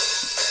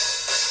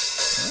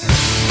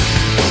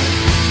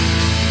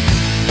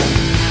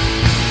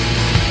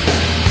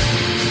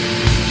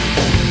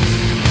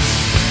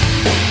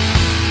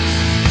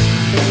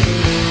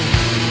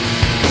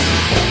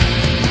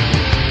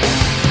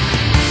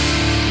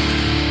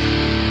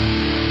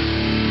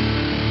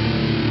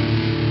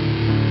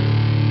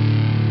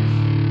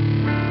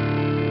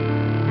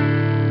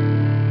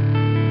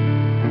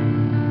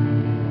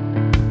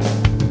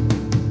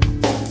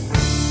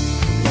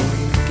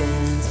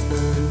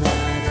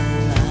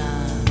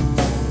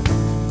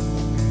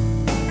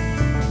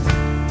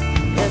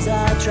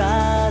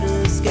 Try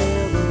to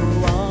scale the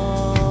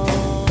wall.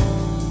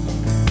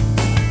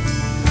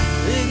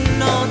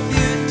 Ignore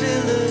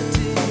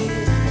futility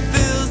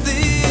fills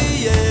the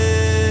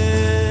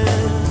air.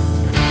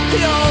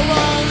 You're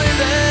only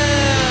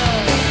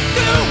there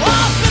to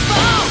walk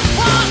before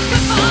one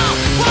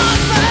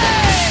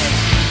race.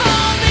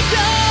 All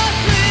because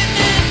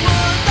witness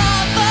was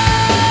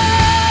offered.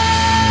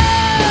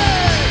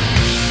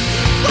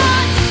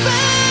 What's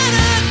the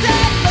better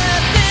taste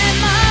left in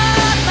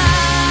my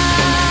mouth?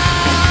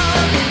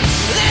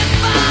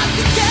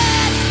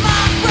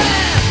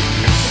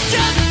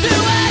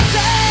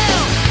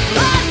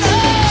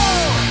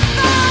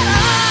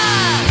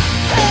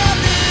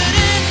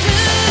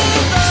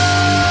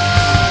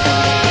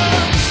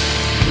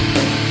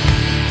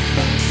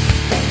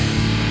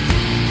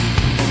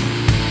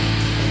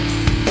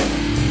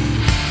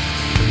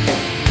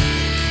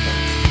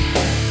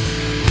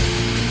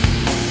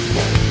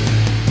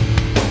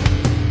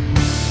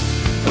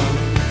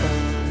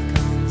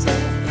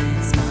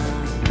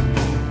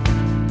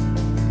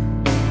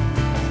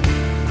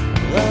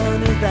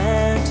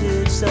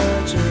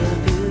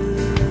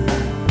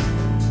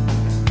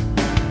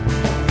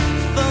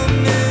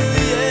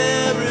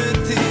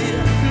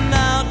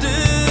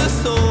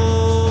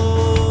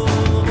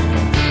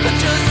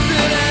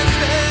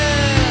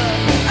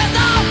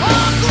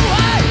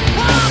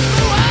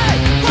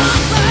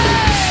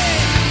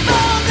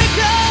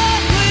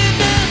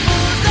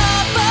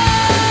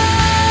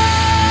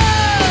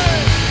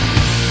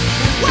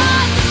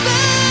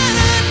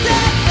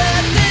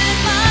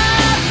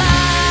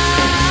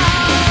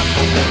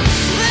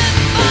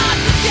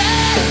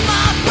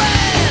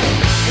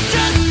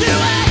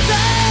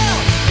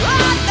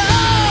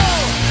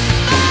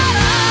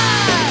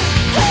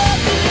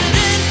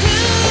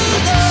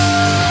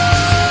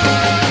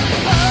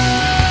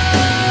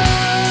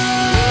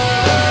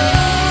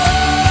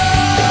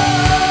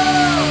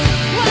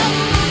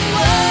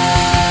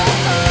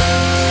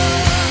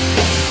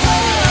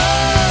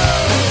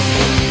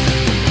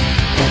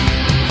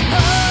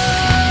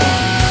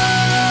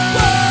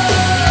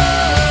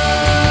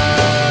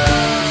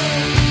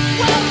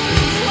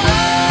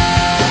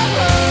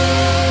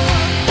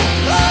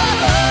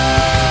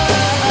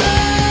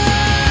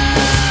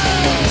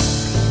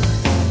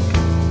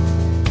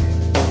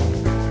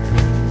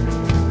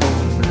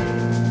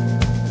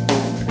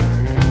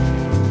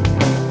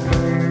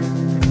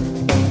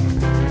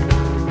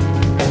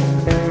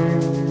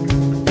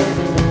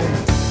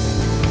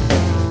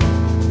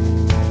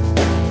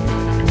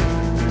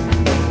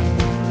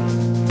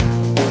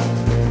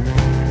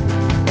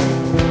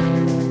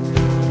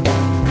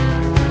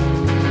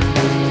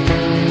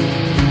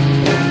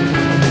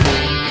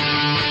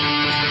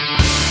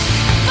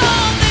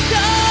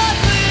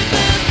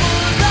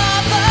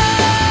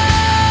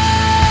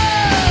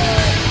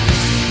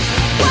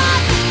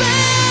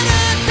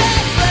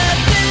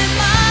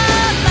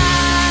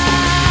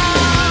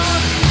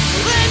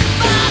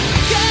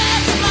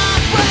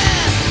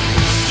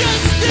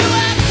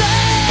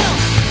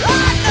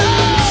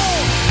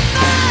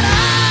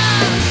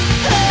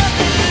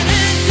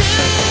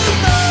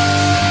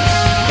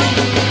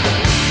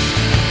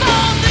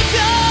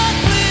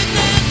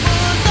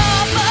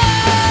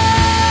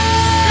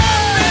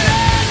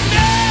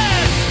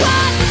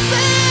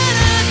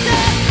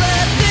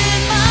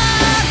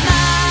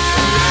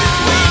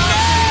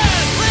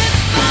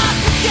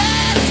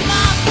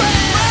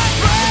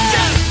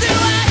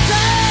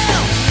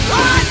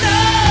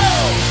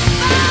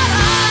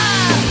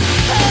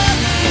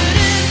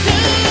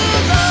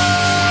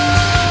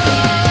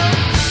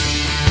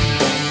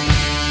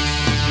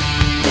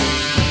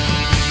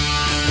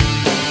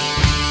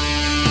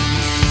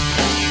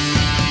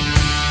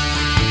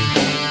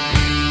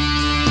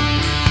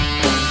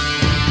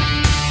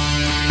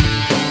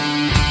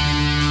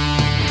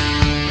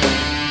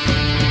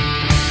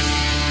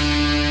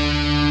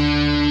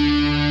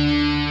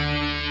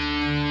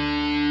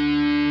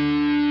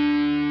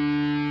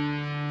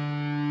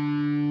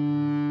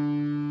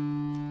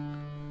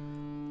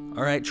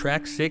 All right,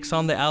 track 6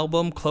 on the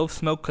album, Clove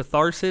Smoke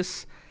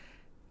Catharsis.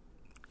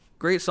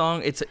 Great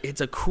song.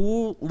 It's a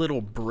cool little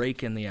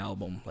break in the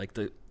album. Like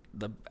the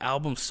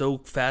album's so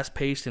fast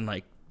paced and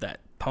like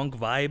that punk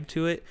vibe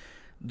to it,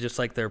 just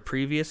like their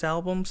previous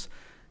albums.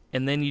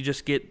 And then you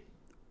just get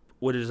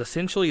what is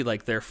essentially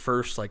like their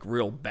first like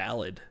real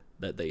ballad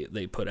that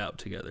they put out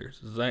together.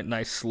 So it's a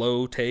nice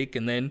slow take,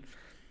 and then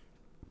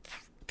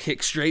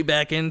kick straight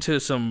back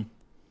into some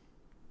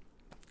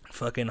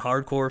fucking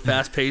hardcore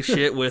fast paced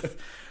shit with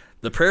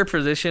the Prayer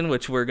Position,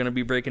 which we're gonna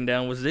be breaking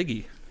down with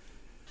Ziggy.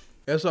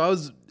 Yeah,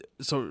 so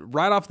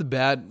right off the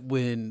bat,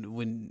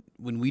 when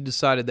we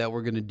decided that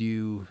we're gonna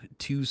do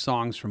 2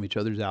 songs from each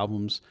other's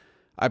albums,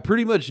 I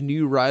pretty much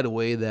knew right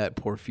away that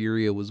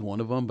Porphyria was one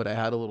of them, but I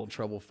had a little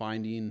trouble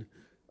finding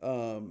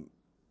the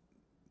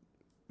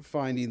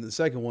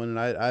second one, and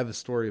I have a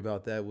story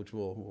about that, which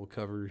we'll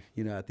cover,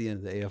 at the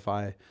end of the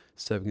AFI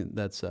segment.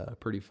 That's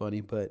pretty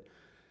funny, but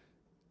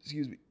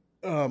excuse me.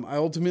 I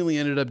ultimately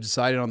ended up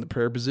deciding on the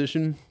Prayer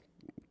Position.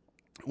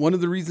 One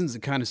of the reasons it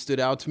kind of stood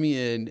out to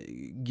me,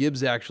 and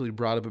Gibbs actually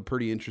brought up a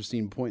pretty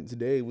interesting point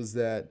today, was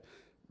that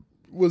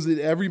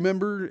every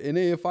member in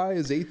AFI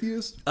is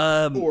atheist,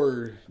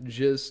 or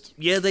just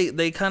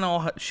they kind of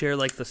all share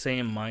like the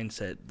same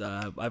mindset.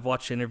 I've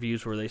watched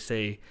interviews where they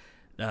say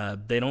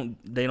they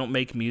don't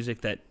make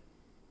music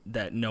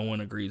that no one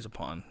agrees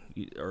upon,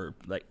 or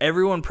like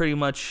everyone pretty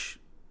much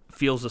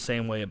feels the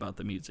same way about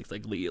the music,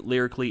 like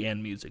lyrically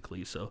and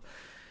musically. So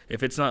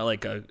if it's not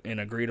like an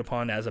agreed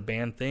upon as a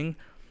band thing,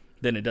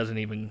 then it doesn't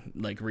even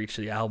like reach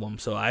the album.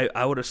 So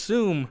I would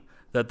assume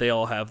that they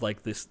all have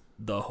like the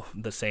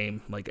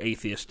same like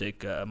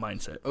atheistic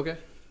mindset. Okay.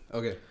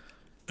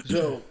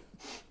 So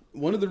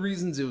one of the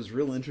reasons it was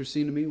real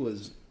interesting to me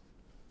was,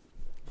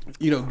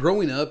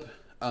 growing up,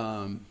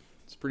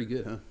 it's pretty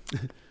good, huh?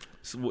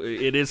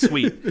 It is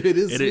sweet.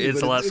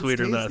 It's a lot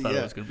sweeter than I thought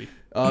it was going to be.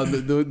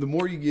 The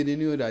more you get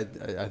into it, I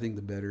think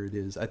the better it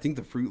is. I think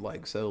the fruit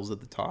settles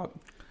at the top,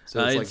 so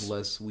it's like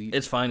less sweet.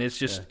 It's fine. It's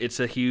just it's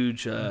a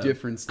huge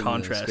difference than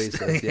contrast. The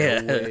space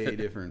yeah, way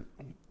different.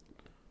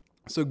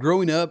 So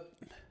growing up,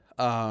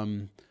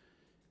 I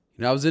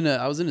was in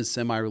a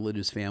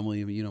semi-religious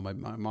family. My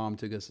mom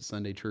took us to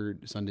Sunday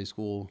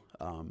school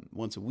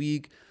once a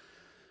week.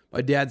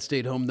 My dad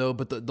stayed home though.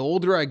 But the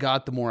older I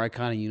got, the more I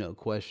kind of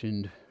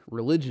questioned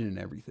religion and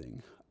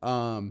everything.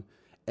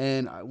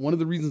 And one of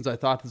the reasons I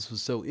thought this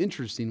was so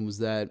interesting was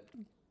that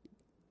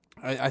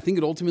I think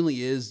it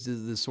ultimately is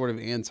this sort of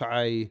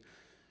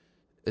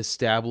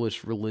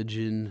anti-established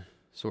religion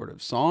sort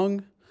of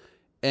song.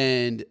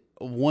 And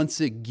once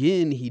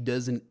again, he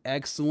does an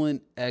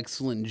excellent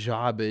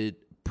job at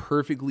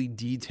perfectly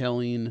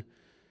detailing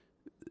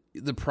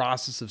the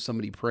process of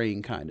somebody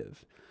praying, kind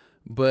of.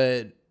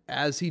 But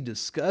as he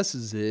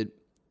discusses it,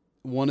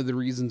 one of the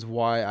reasons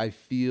why I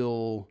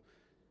feel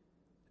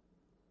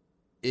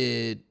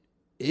it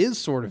is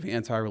sort of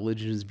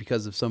anti-religion is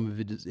because of some of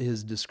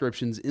his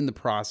descriptions in the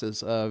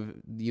process of,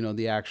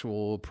 the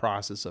actual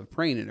process of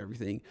praying and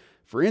everything.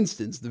 For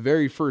instance, the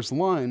very first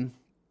line,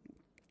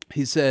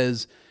 he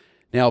says,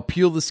 "Now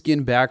peel the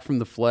skin back from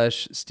the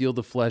flesh, steal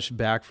the flesh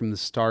back from the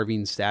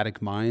starving,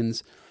 static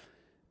minds."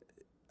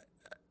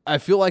 I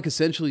feel like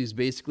essentially he's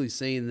basically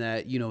saying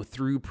that,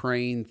 through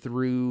praying,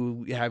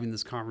 through having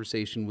this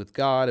conversation with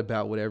God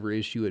about whatever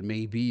issue it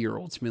may be, you're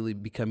ultimately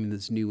becoming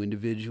this new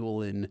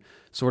individual and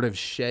sort of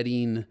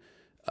shedding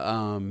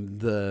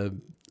the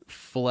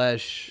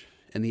flesh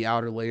and the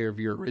outer layer of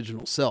your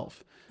original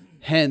self.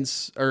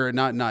 Hence, or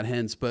not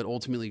hence, but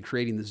ultimately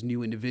creating this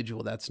new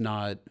individual that's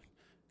not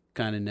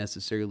kind of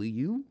necessarily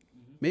you,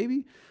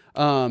 maybe.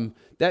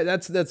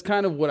 That's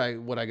kind of what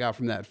I got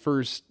from that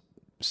first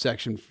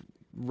section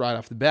right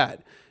off the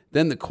bat.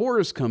 Then the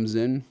chorus comes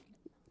in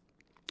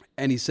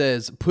and he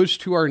says, "Push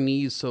to our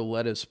knees, so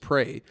let us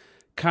pray."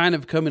 Kind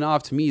of coming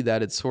off to me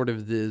that it's sort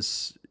of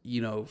this,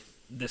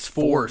 this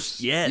force.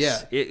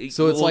 Yes. Yeah.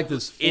 So it's like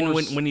this force. And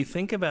when you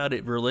think about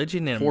it,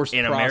 religion in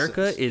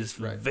America is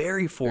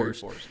very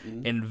forced,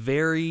 Mm-hmm. and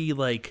very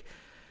like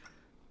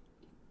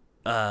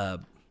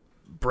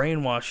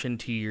brainwash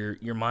into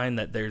your mind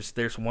that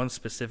there's one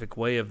specific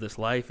way of this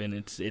life, and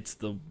it's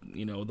the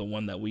the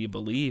one that we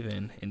believe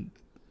in. And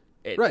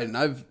right, and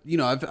I've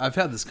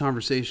had this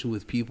conversation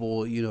with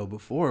people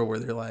before where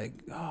they're like,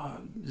 "Oh,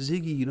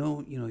 Ziggy, you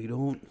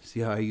don't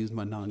see how I use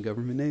my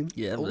non-government name."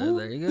 Yeah,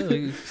 there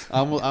you go. I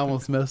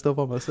almost messed up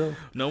on myself.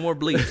 No more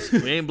bleeps.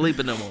 We ain't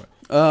bleeping no more.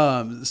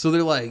 So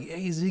they're like,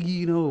 "Hey,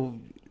 Ziggy,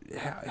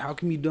 how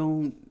come you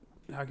don't?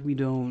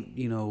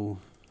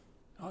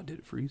 Oh, did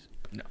it freeze?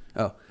 No.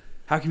 Oh.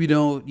 How come you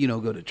don't,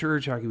 go to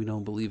church? How come you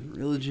don't believe in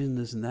religion,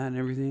 this and that and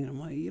everything?" I'm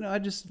like,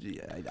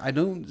 I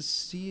don't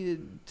see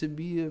it to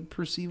be a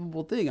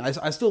perceivable thing.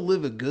 I still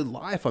live a good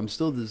life. I'm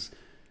still this,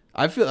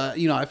 I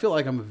feel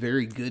like I'm a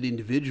very good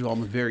individual.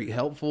 I'm a very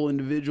helpful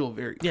individual,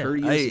 very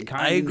courteous and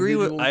kind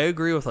individual. I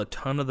agree with a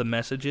ton of the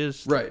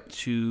messages. Right.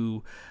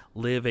 To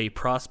live a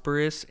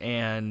prosperous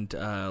and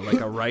like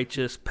a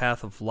righteous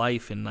path of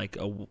life, and like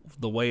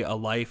the way a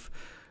life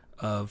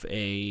of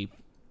a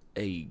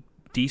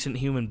decent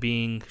human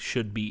being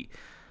should be.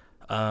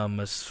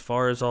 As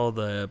far as all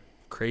the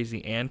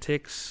crazy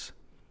antics,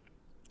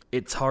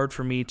 it's hard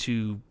for me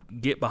to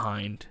get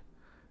behind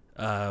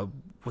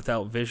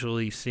without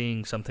visually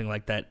seeing something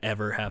like that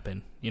ever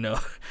happen, you know.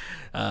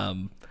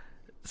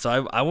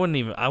 So I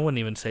wouldn't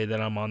even say that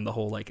I'm on the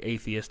whole like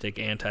atheistic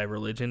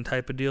anti-religion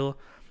type of deal.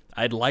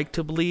 I'd like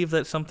to believe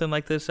that something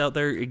like this out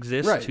there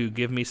exists Right. to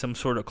give me some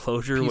sort of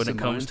closure Peace when it of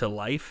comes mind. to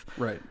life.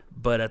 Right.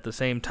 But at the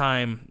same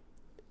time,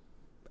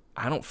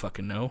 I don't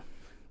fucking know.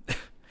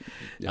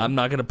 Yeah. I'm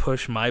not gonna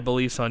push my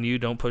beliefs on you.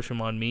 Don't push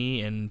them on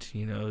me. And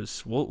you know,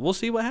 we'll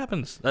see what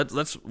happens.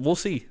 We'll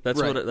see.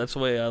 That's Right. that's the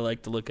way I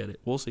like to look at it.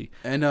 We'll see.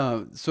 And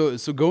so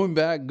going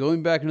back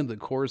into the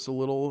chorus a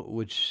little,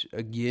 which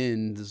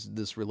again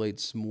this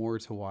relates more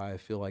to why I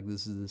feel like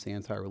this is this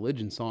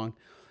anti-religion song,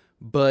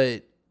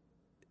 but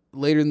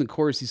later in the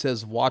chorus he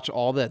says, "Watch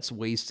all that's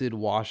wasted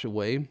wash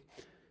away,"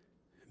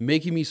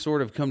 making me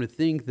sort of come to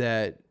think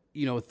that,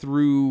 you know,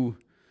 through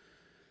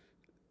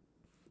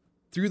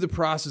the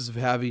process of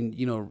having,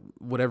 you know,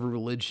 whatever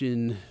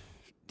religion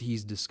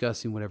he's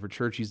discussing, whatever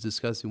church he's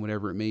discussing,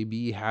 whatever it may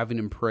be, having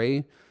him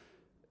pray,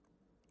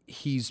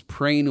 he's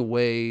praying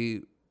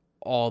away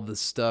all the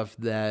stuff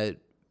that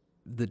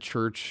the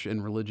church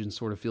and religion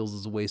sort of feels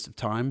is a waste of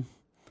time,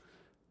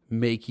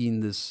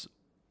 making this,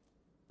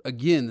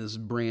 again, this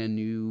brand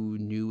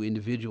new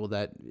individual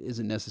that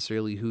isn't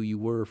necessarily who you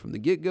were from the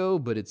get-go,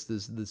 but it's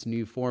this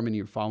new form, and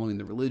you're following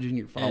the religion,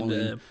 you're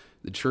following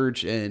the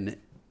church. And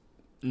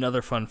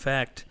another fun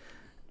fact,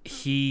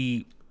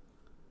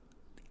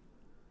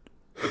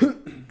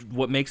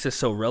 what makes this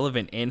so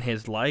relevant in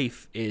his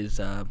life is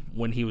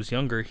when he was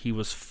younger, he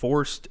was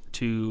forced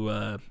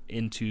to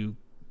into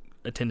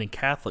attending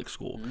Catholic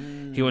school.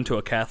 He went to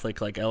a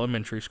Catholic like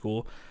elementary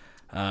school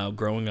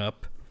growing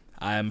up.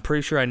 I'm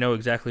pretty sure I know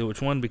exactly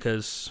which one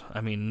because,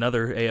 I mean,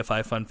 another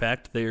AFI fun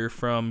fact, they're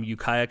from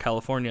Ukiah,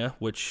 California,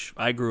 which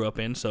I grew up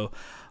in. So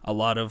a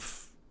lot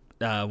of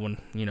when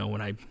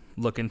I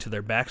look into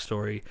their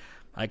backstory,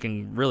 I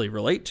can really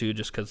relate to,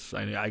 just because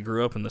I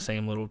grew up in the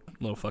same little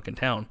fucking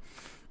town.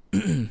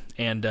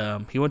 And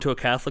he went to a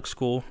Catholic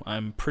school.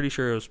 I'm pretty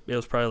sure it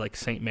was probably like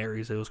St.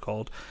 Mary's it was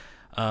called.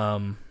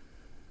 And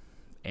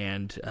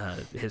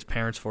his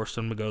parents forced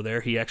him to go there.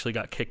 He actually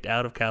got kicked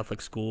out of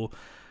Catholic school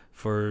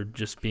for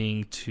just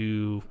being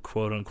too,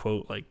 quote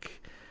unquote,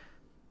 like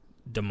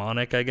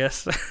demonic, I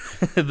guess.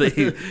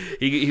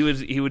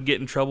 he would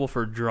get in trouble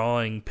for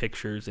drawing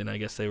pictures, and I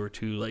guess they were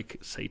too like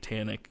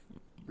satanic.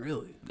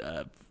 really,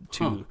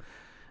 Well,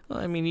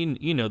 I mean,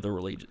 you know the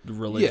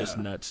religious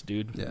Yeah. nuts,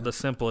 dude. Yeah. The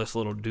simplest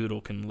little doodle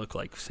can look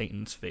like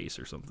Satan's face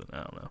or something. I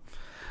don't know.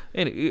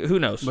 Anyway, who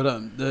knows?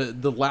 but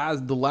the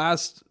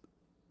last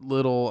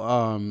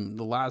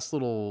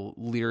little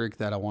lyric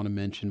that I want to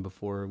mention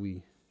before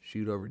we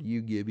shoot over to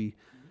you, Gibby,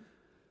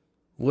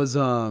 was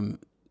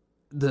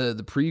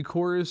the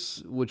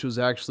pre-chorus, which was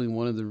actually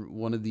one of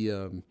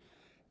the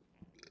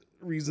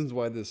reasons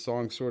why this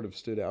song sort of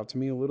stood out to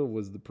me a little,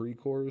 was the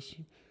pre-chorus.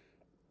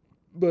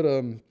 But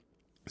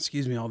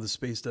excuse me, all the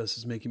space dust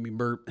is making me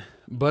burp.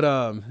 But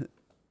and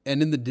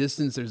in the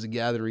distance there's a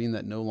gathering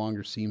that no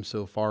longer seems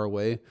so far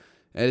away.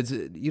 And it's,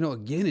 you know,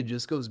 again, it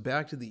just goes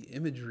back to the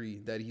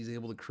imagery that he's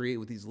able to create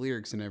with these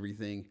lyrics and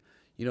everything.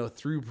 You know,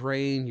 through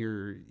praying,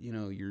 you're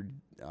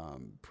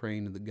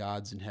praying to the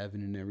gods in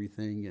heaven and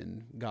everything,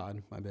 and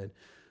God, my bad.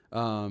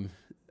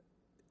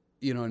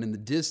 You know, and in the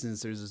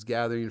distance, there's this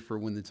gathering for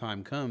when the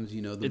time comes.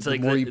 You know, the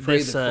like more you pray,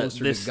 this, the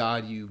closer to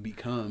God you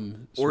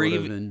become. Or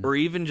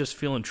even just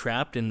feeling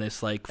trapped in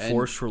this like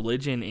forced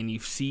religion, and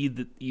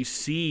you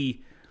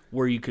see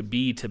where you could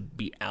be to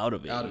be out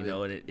of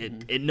it.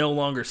 And it no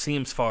longer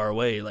seems far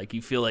away. Like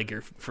you feel like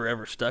you're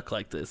forever stuck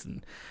like this,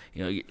 and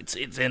you know it's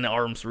in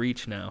arm's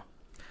reach now.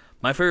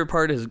 My favorite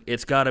part is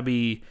it's got to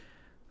be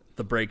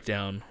the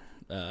breakdown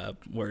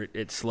where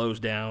it slows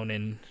down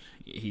and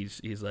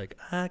he's like,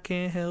 I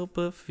can't help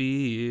but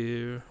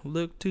fear,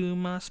 look to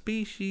my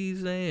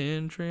species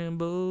and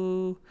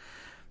tremble.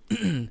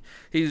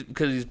 He's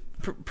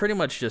pretty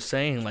much just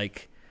saying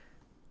like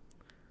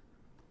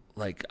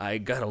I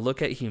gotta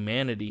look at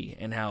humanity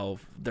and how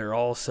they're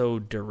all so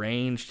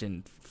deranged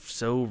and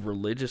so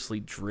religiously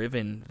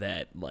driven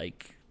that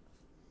like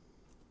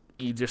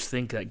you just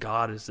think that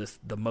God is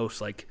the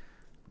most like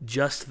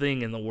just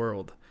thing in the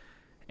world,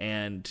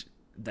 and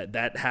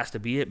that has to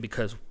be it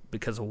because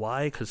of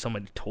why? Because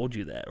somebody told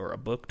you that, or a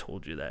book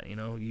told you that. You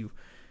know,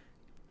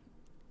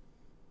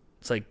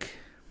 it's like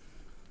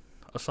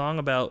a song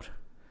about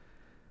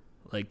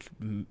like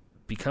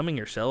becoming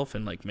yourself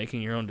and like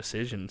making your own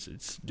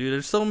decisions. Dude,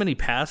 there's so many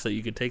paths that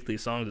you could take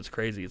these songs. It's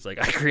crazy. It's like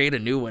I create a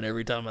new one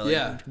every time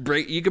I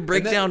you could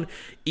break down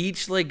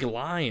each like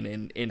line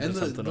into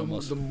something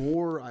almost. The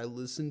more I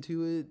listen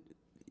to it,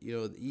 you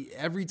know,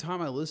 every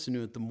time I listen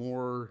to it, the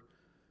more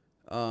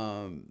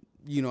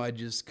you know, I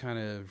just kind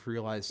of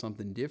realize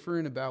something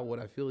different about what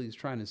I feel he's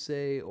trying to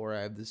say, or I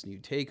have this new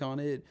take on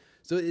it.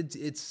 So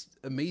it's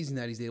amazing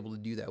that he's able to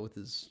do that with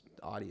his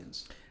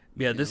audience.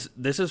 Yeah,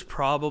 this is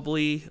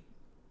probably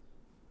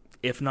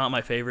if not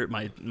my favorite,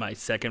 my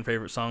second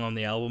favorite song on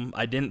the album.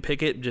 I didn't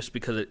pick it just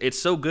because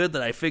it's so good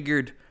that I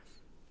figured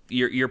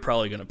you're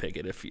probably gonna pick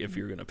it if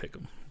you're gonna pick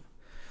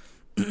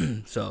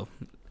them. So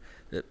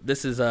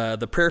this is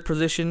the Prayer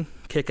Position,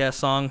 kick-ass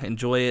song.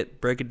 Enjoy it,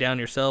 break it down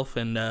yourself,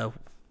 and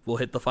we'll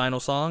hit the final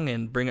song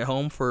and bring it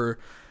home for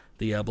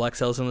the Black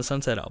Sails in the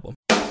Sunset album.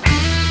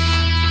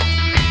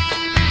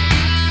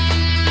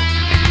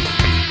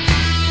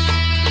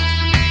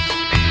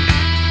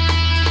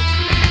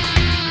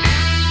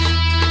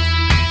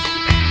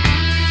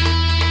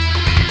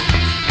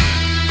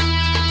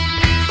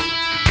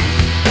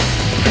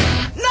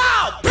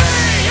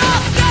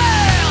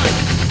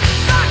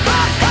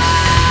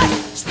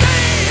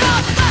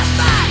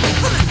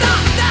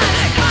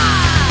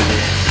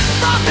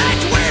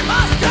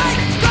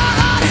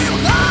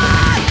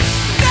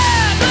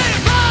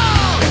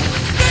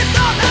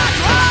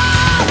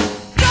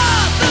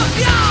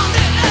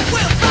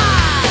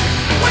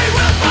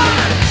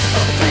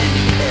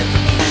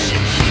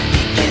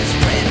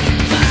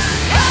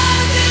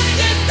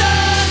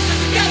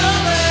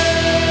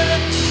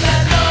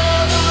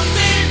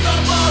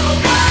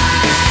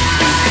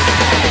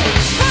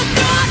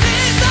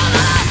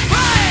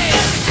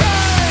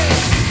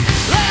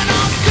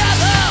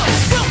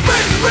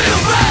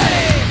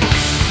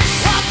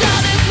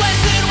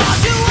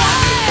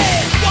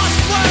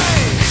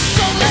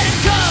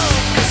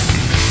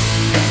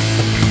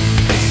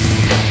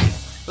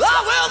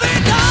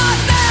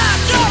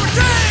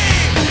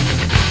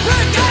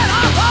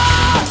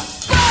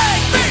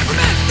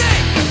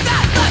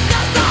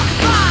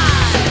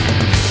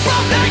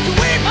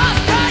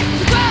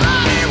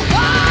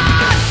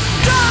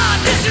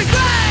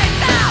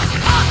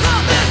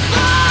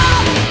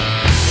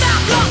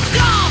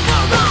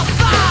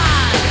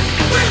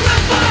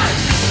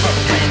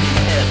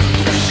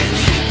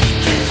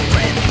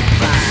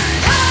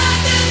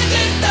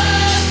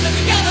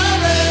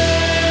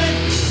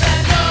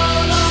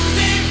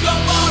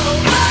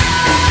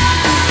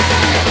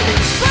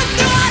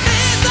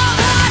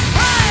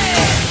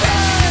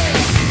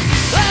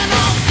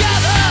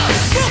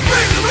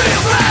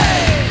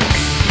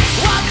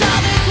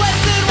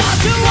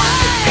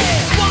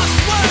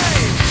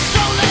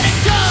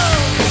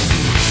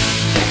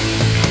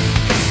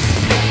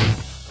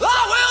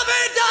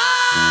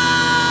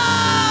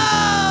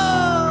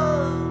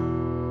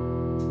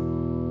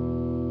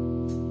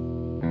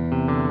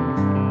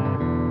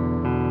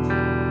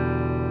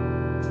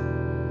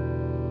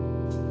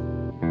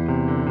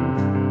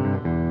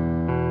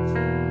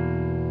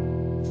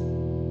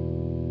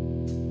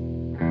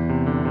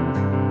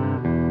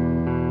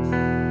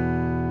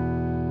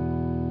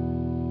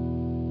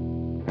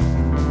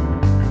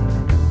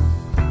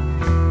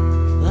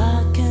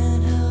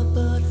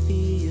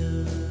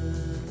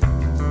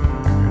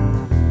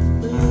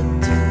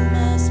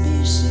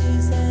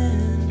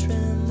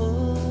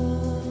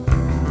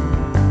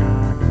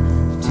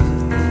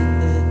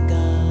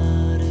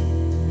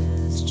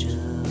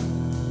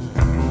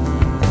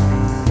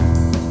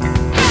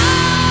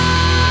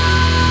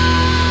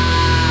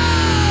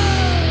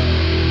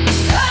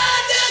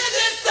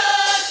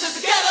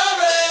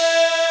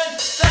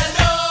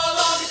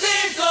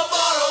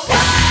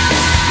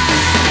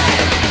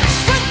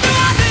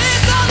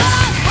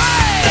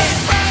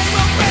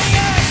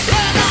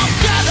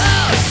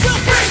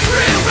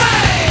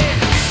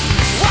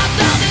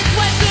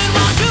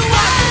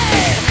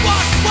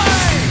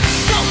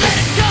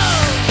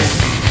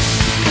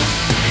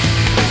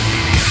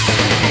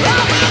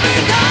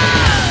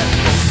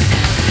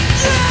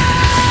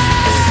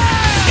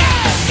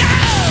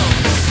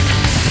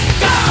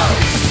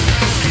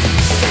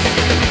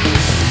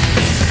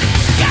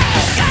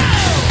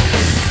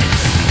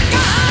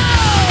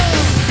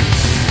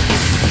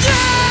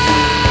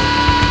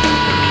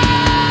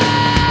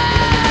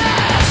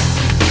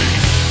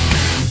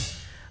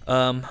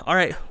 All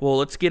right, well,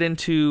 let's get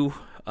into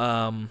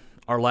our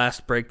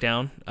last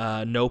breakdown.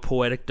 No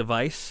Poetic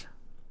Device.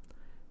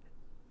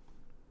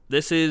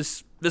 It's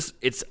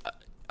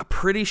a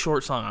pretty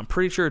short song. I'm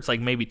pretty sure it's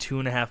like maybe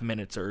 2.5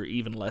 minutes or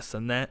even less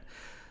than that.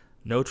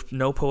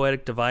 No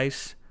Poetic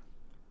Device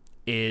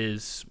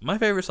is my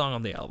favorite song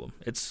on the album.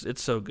 It's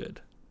so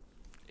good.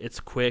 It's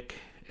quick.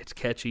 It's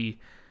catchy.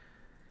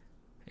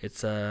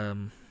 It's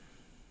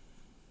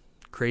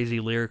crazy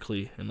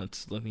lyrically, and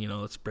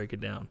let's break it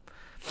down.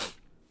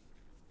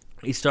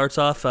 He starts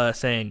off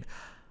saying,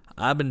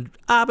 I've been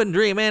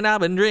dreaming, I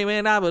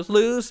was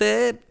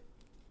lucid.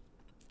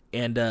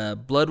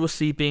 And blood was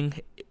seeping.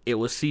 It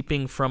was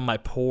seeping from my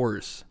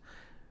pores.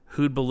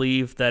 Who'd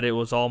believe that it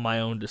was all my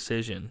own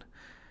decision?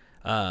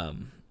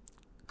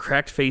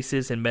 Cracked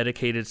faces and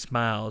medicated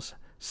smiles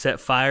set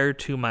fire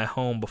to my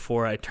home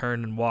before I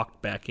turned and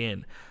walked back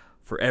in.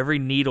 For every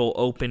needle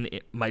open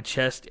in my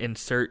chest,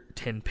 insert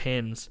 10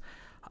 pins.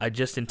 I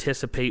just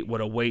anticipate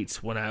what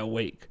awaits when I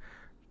awake.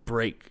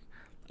 Break.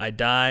 I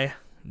die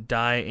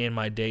in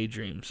my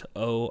daydreams.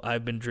 Oh,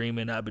 I've been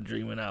dreaming, I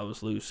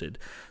was lucid.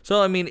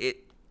 So, I mean,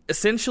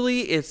 it's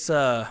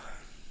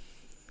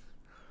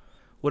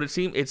what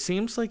it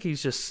seems like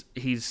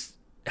he's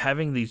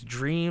having these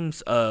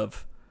dreams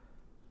of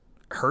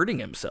hurting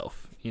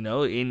himself, you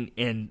know,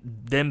 in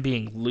them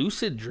being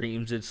lucid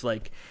dreams. It's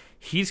like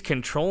he's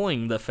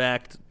controlling the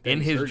fact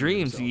in his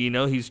dreams, himself. You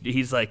know,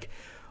 he's like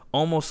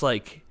almost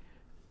like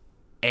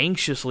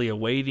anxiously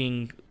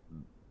awaiting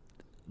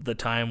the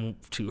time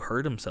to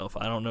hurt himself.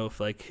 I don't know if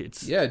like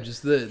it's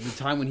just the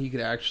time when he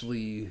could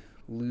actually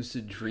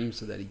lucid dream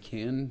so that he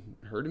can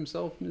hurt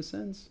himself in a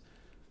sense.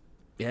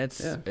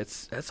 It's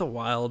a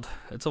wild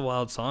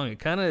song.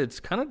 It's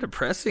kind of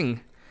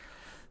depressing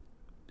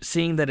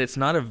seeing that it's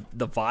not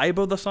the vibe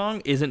of the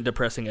song isn't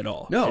depressing at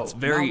all. No, it's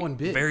very not one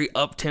bit. Very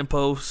up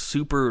tempo,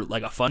 super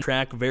like a fun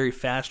track, very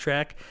fast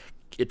track.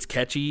 It's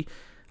catchy.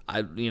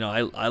 I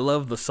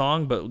love the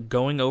song, but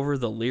going over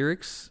the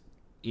lyrics,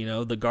 you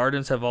know, the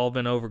gardens have all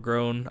been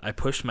overgrown. I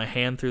pushed my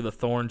hand through the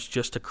thorns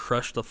just to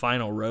crush the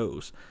final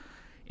rose.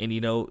 And you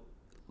know,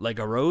 like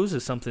a rose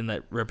is something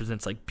that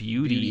represents like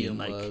beauty and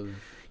like love.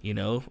 You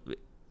know,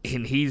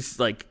 and he's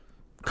like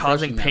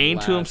causing pain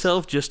to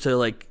himself just to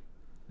like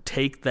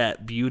take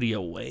that beauty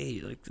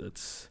away. Like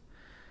it's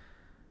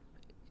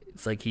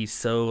like he's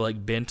so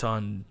like bent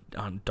on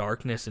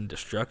darkness and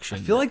destruction.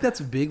 I feel like that's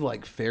a big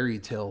like fairy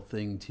tale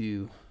thing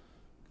too.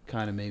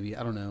 Kind of maybe,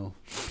 I don't know,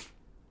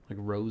 like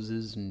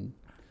roses and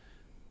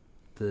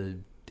the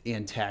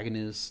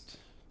antagonist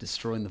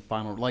destroying the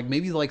final, like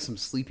maybe like some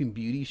Sleeping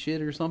Beauty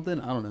shit or something.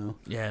 I don't know.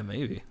 Yeah,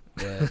 maybe.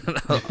 Yeah,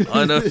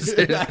 I know.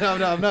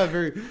 I'm not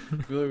very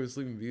familiar with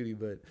Sleeping Beauty,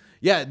 but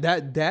yeah,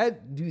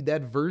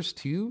 that verse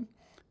too,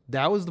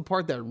 that was the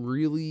part that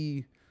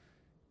really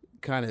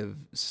kind of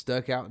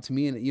stuck out to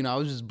me. And you know, I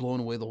was just blown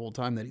away the whole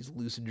time that he's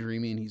lucid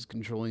dreaming, he's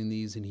controlling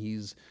these, and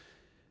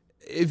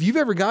if you've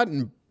ever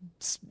gotten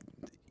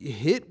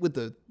hit with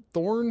a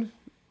thorn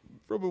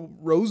from a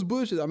rose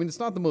bush, I mean, it's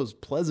not the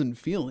most pleasant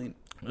feeling.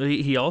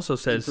 He also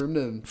says,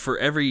 for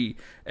every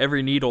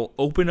needle,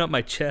 open up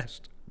my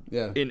chest.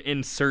 Yeah. And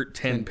insert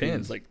 10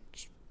 pins. Like,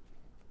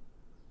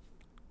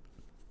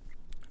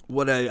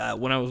 when I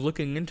was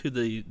looking into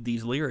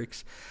these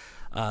lyrics,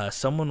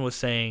 someone was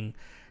saying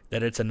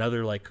that it's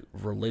another like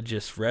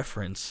religious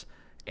reference,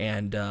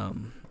 and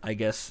I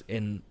guess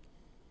in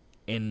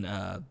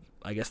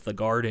the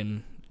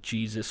garden,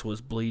 Jesus was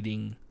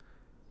bleeding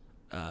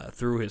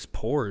through his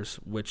pores,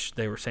 which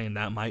they were saying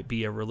that might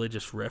be a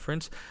religious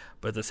reference,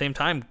 but at the same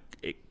time,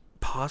 it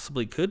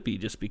possibly could be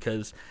just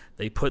because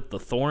they put the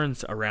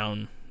thorns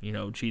around, you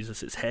know,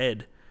 Jesus's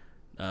head.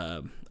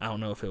 I don't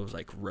know if it was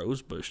like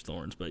rosebush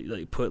thorns, but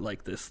they put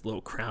like this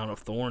little crown of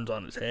thorns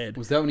on his head.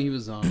 Was that when he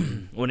was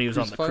on when he was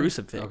on the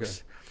crucifix? Okay.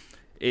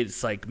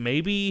 It's like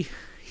maybe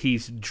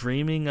he's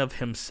dreaming of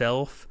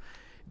himself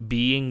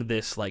being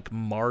this like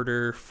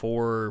martyr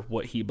for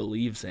what he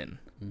believes in.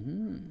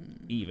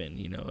 Even,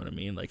 you know what I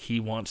mean? Like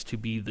he wants to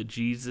be the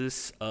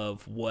Jesus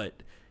of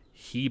what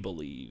he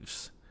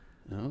believes.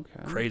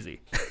 Okay.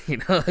 Crazy. You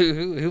know,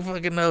 who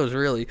fucking knows,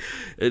 really?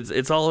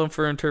 It's all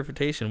for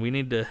interpretation. We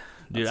need to,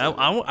 dude,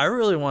 I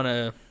really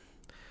want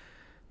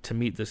to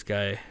meet this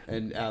guy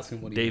and ask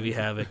him what he Davey knows.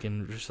 Havoc,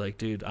 and just like,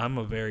 dude, I'm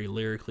a very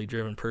lyrically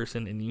driven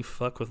person, and you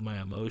fuck with my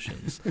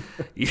emotions.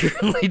 You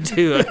really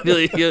do. I feel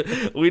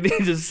like we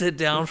need to sit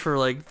down for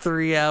like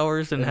 3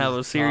 hours and have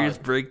a serious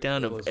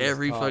breakdown of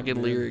every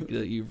fucking lyric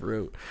that you've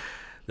wrote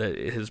that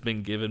has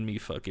been giving me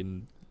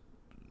fucking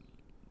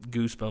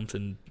goosebumps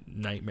and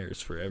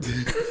nightmares forever.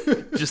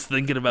 Just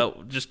thinking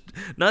about, just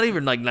not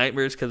even like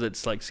nightmares because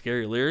it's like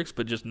scary lyrics,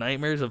 but just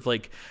nightmares of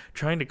like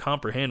trying to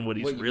comprehend what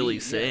he's really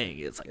saying.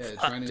 Yeah. It's like,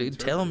 fuck, dude,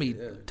 tell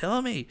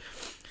me.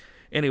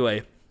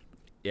 Anyway,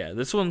 yeah,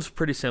 this one's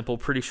pretty simple,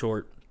 pretty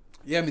short.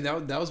 Yeah, I mean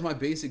that was my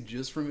basic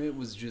gist from it,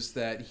 was just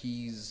that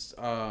he's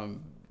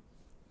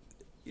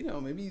you know,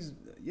 maybe he's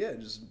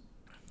just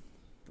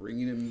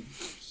bringing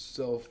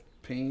himself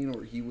pain,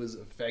 or he was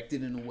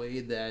affected in a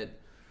way that,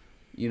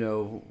 you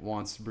know,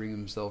 wants to bring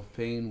himself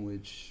pain,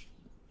 which,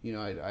 you know,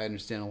 I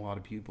understand a lot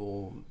of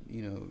people,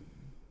 you know,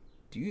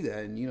 do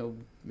that, and, you know,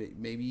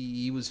 maybe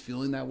he was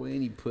feeling that way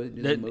and he put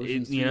his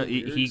emotions through, you know,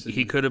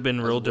 he could have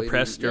been real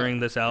depressed during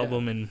this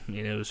album, and,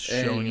 you know, it was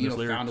showing in his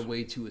lyrics. Found a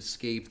way to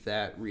escape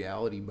that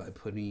reality by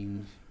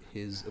putting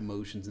his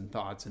emotions and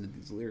thoughts into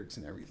these lyrics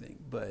and everything.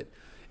 But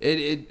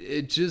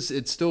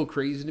it's still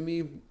crazy to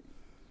me.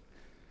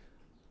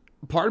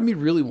 Part of me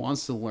really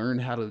wants to learn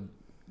how to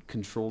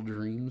control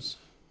dreams.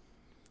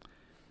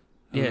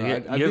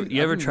 Yeah,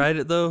 you ever tried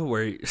it though,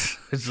 where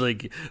it's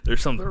like there's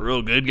something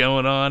real good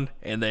going on,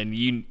 and then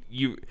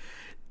you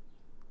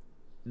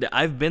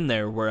I've been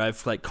there where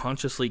I've like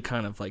consciously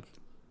kind of like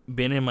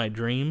been in my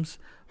dreams,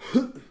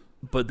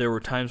 but there were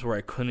times where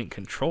I couldn't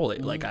control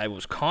it. Like I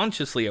was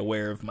consciously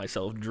aware of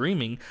myself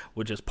dreaming,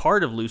 which is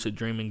part of lucid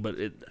dreaming, but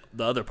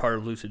the other part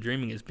of lucid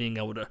dreaming is being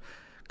able to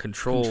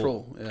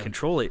control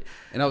it.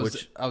 And I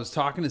was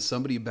talking to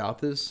somebody about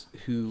this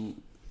who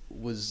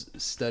was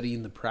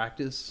studying the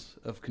practice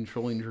of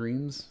controlling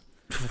dreams,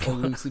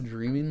 lucid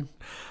dreaming.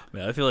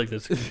 Man, I feel like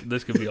this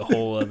could be a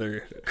whole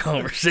other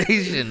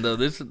conversation though.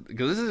 Because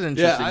this is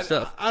interesting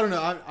stuff. I don't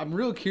know. I'm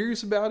real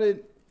curious about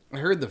it. I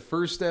heard the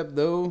first step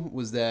though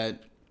was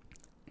that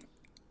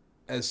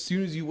as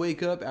soon as you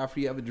wake up after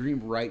you have a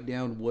dream, write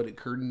down what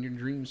occurred in your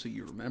dream so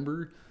you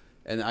remember.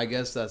 And I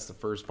guess that's the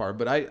first part.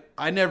 But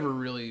I never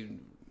really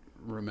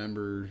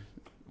remember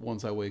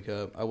once I wake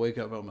up. I wake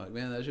up, I'm like,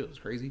 man, that shit was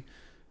crazy.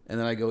 And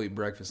then I go eat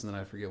breakfast, and then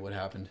I forget what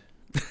happened.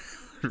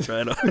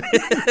 Right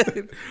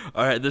on.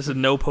 All right, this is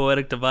No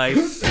Poetic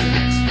Device.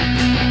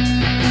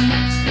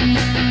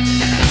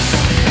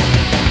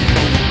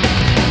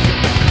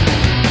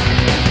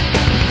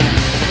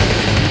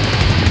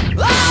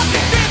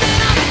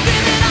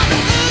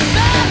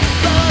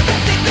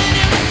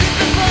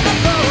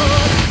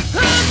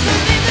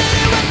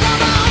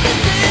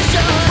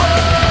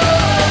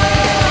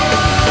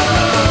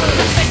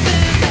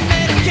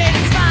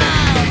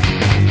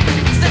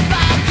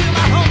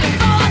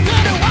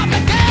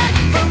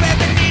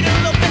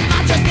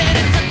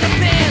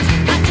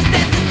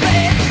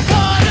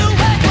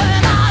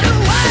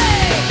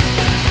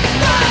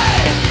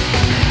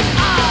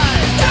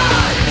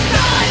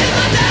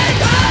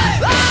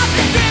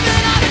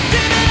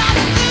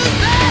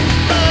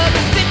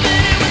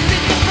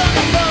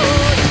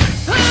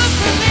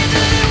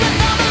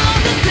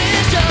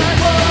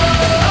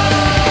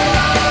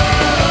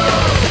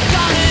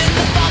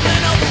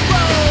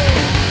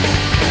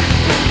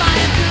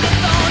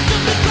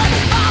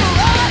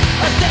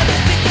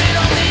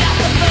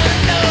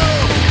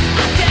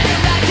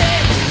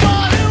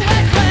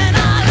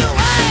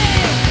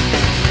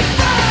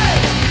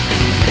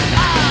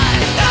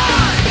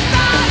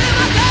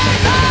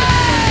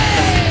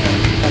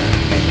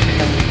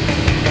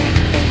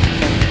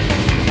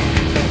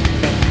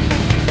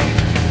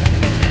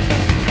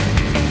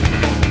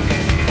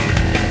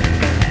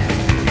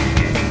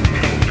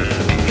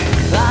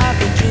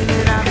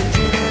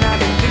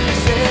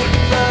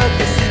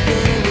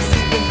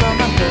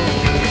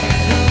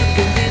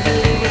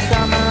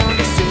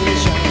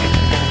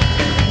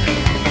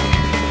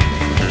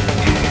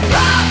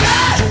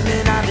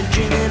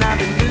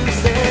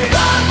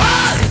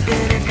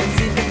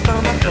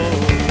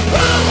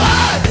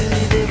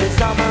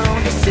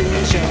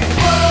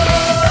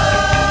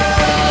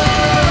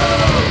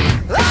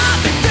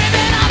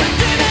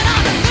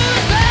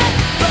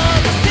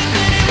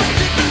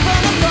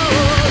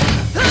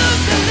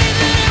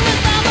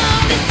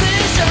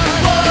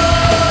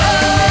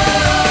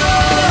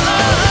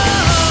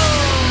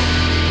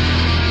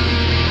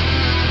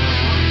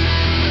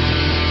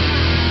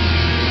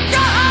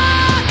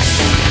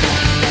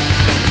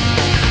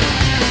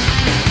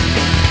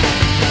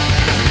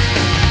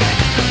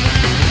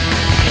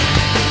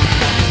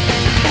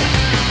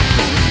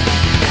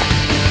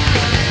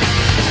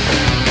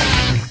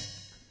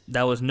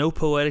 That was No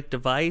Poetic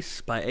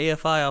Device by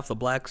AFI off the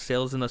Black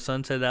Sails in the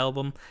Sunset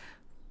album.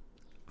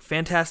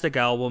 Fantastic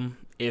album.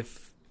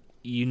 If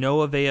you know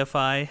of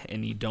AFI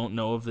and you don't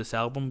know of this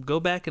album, go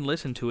back and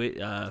listen to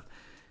it.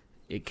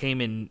 It came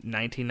in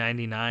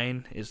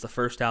 1999. It's the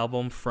first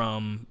album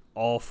from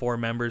all four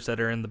members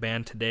that are in the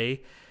band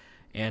today.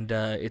 And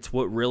it's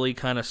what really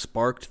kind of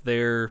sparked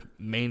their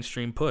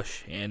mainstream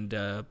push and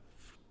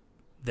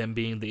them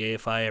being the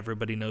AFI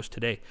everybody knows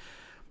today.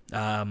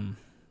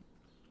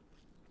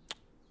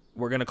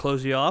 We're going to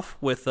close you off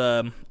with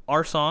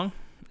our song.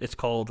 It's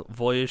called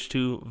Voyage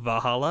to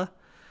Valhalla.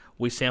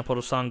 We sampled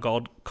a song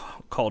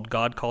called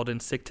God Called In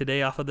Sick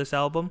Today off of this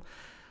album.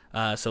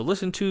 So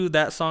listen to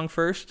that song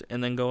first,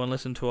 and then go and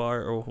listen to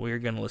or we're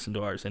going to listen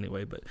to ours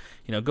anyway, but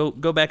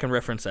go back and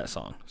reference that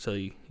song so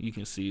you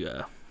can see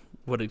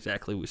what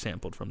exactly we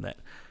sampled from that.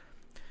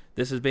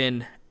 This has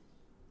been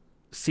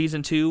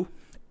Season 2,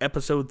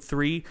 Episode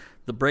 3,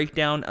 the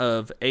breakdown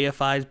of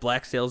AFI's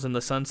Black Sails in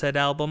the Sunset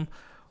album.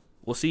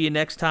 We'll see you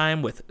next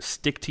time with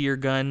Stick to Your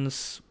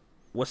Guns.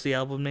 What's the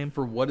album name?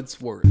 For What It's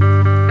Worth. I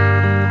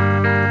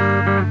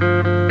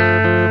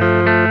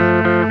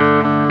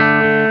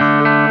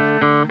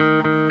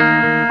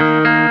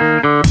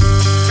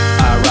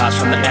rise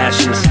from the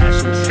ashes,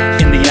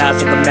 in the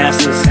eyes of the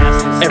masses.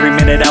 Every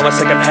minute, hour,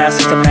 second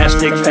passes, a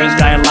matchstick, flames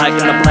dying light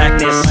in the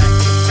blackness.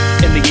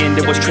 In the end,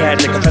 it was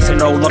tragic. Professor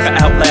no longer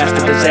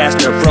outlasted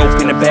disaster.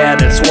 Broken and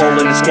battered,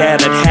 swollen and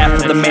scattered. Half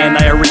of the man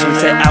I originally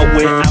set out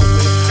with.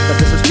 But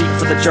this is deep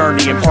for the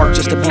journey, in part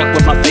just to beat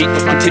with my fate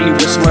with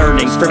continuous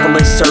learning.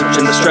 Frivolous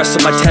searching, the stress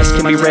of my test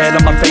can be read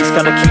on my face.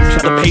 Gotta keep to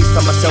the pace,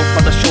 found myself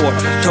by the shore.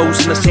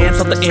 Toes in the sand,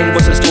 thought the end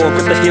was in store.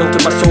 Grip the hilt to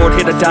my sword,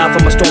 hit a dive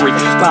for my story.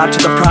 Bye to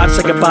the pride,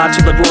 say goodbye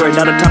to the glory.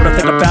 Not a time to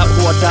think about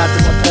who I died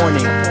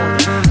disappointing.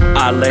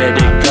 I let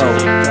it go,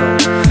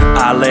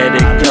 I let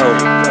it go,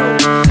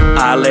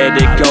 I let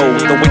it go.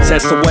 The wind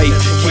sets the way,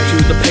 keep to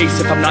the pace.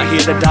 If I'm not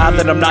here to die,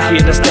 then I'm not here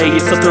to stay.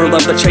 It's the thrill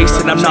of the chase,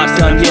 and I'm not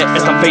done yet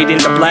as I'm fading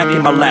to black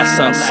in my last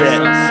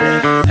sunset.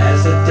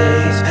 As the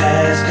days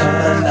pass, come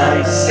the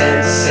nights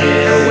set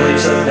sail.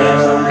 Waves of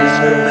memories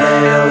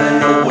prevail,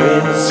 and the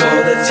winds soar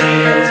the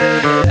tales.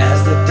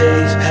 As the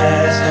days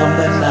pass, come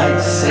the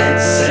nights set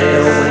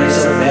sail.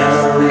 Waves of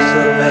memories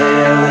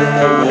prevail, and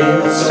the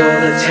winds soar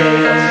the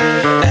tales.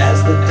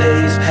 As the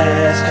days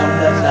pass, come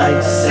the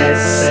nights set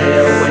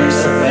sail.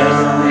 Waves of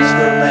memories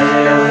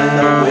prevail, and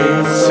the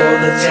winds soar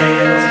the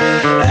tales.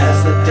 As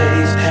As the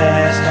days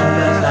pass, come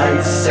the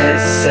nights set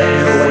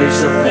sail.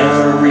 Waves of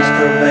memories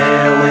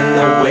prevail, and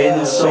the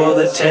wind saw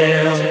the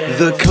tale.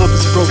 The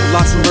compass broke,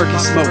 lots of murky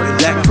smoke.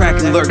 That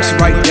kraken lurks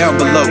right down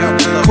below.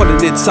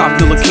 Caught in its off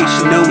no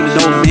location known. An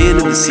old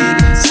man in the sea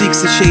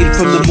seeks the shade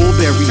from the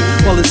mulberry,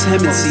 while his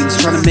hemming seems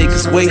trying to make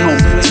his way home.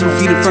 2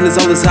 feet in front is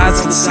all his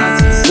eyes can see.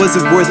 Was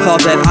it worth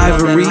all that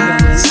ivory?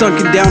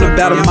 Sunken down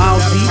about a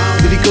mile deep.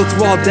 Did he go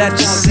through all that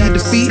just to see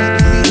defeat?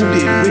 Who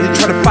did? Way to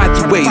try to fight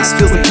the waves.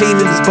 Feels the pain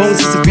in his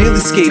bones, he severely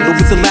escaped. But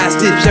with the last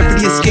ditch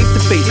effort, he escaped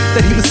the fate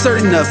that he was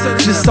certain of.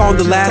 Just on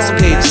the last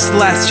page, just the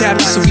last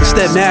chapter, so each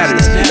that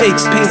matters.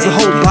 Aches, pains, the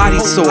whole body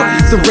sore.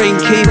 The rain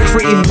came,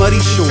 creating muddy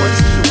shores.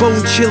 Bone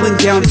chilling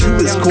down to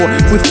his core,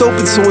 with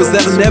open sores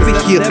that'll never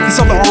heal. He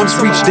saw the arms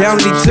reach down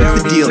and he took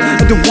the deal.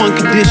 Under one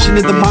condition,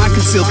 and the mind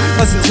concealed.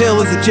 As the tale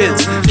of the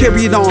gents,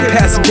 carry it on,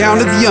 pass it down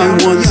to the young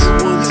ones.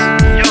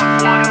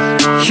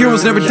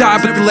 Heroes never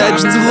die, but the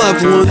legends of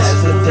loved ones.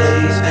 As the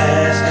days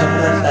pass, come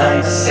the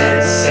nights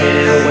set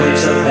sail.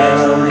 Waves of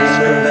memories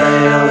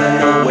prevail, and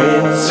the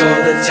wind saw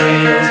the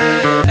tale.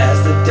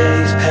 As the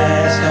days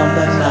pass, come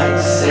the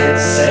nights set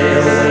sail.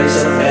 Waves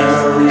of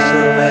memories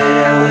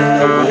prevail, and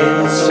the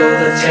wind saw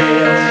the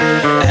tale.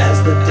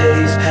 As the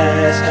days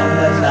pass, come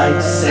the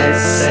nights set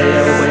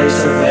sail. Waves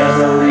of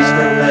memories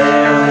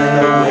prevail, and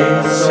the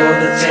wind saw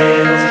the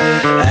tale.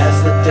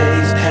 As the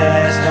days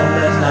pass, come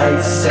the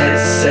nights set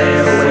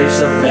sail. Waves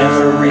of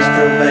memories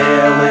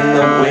prevail, and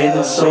the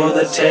wind saw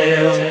the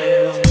tale.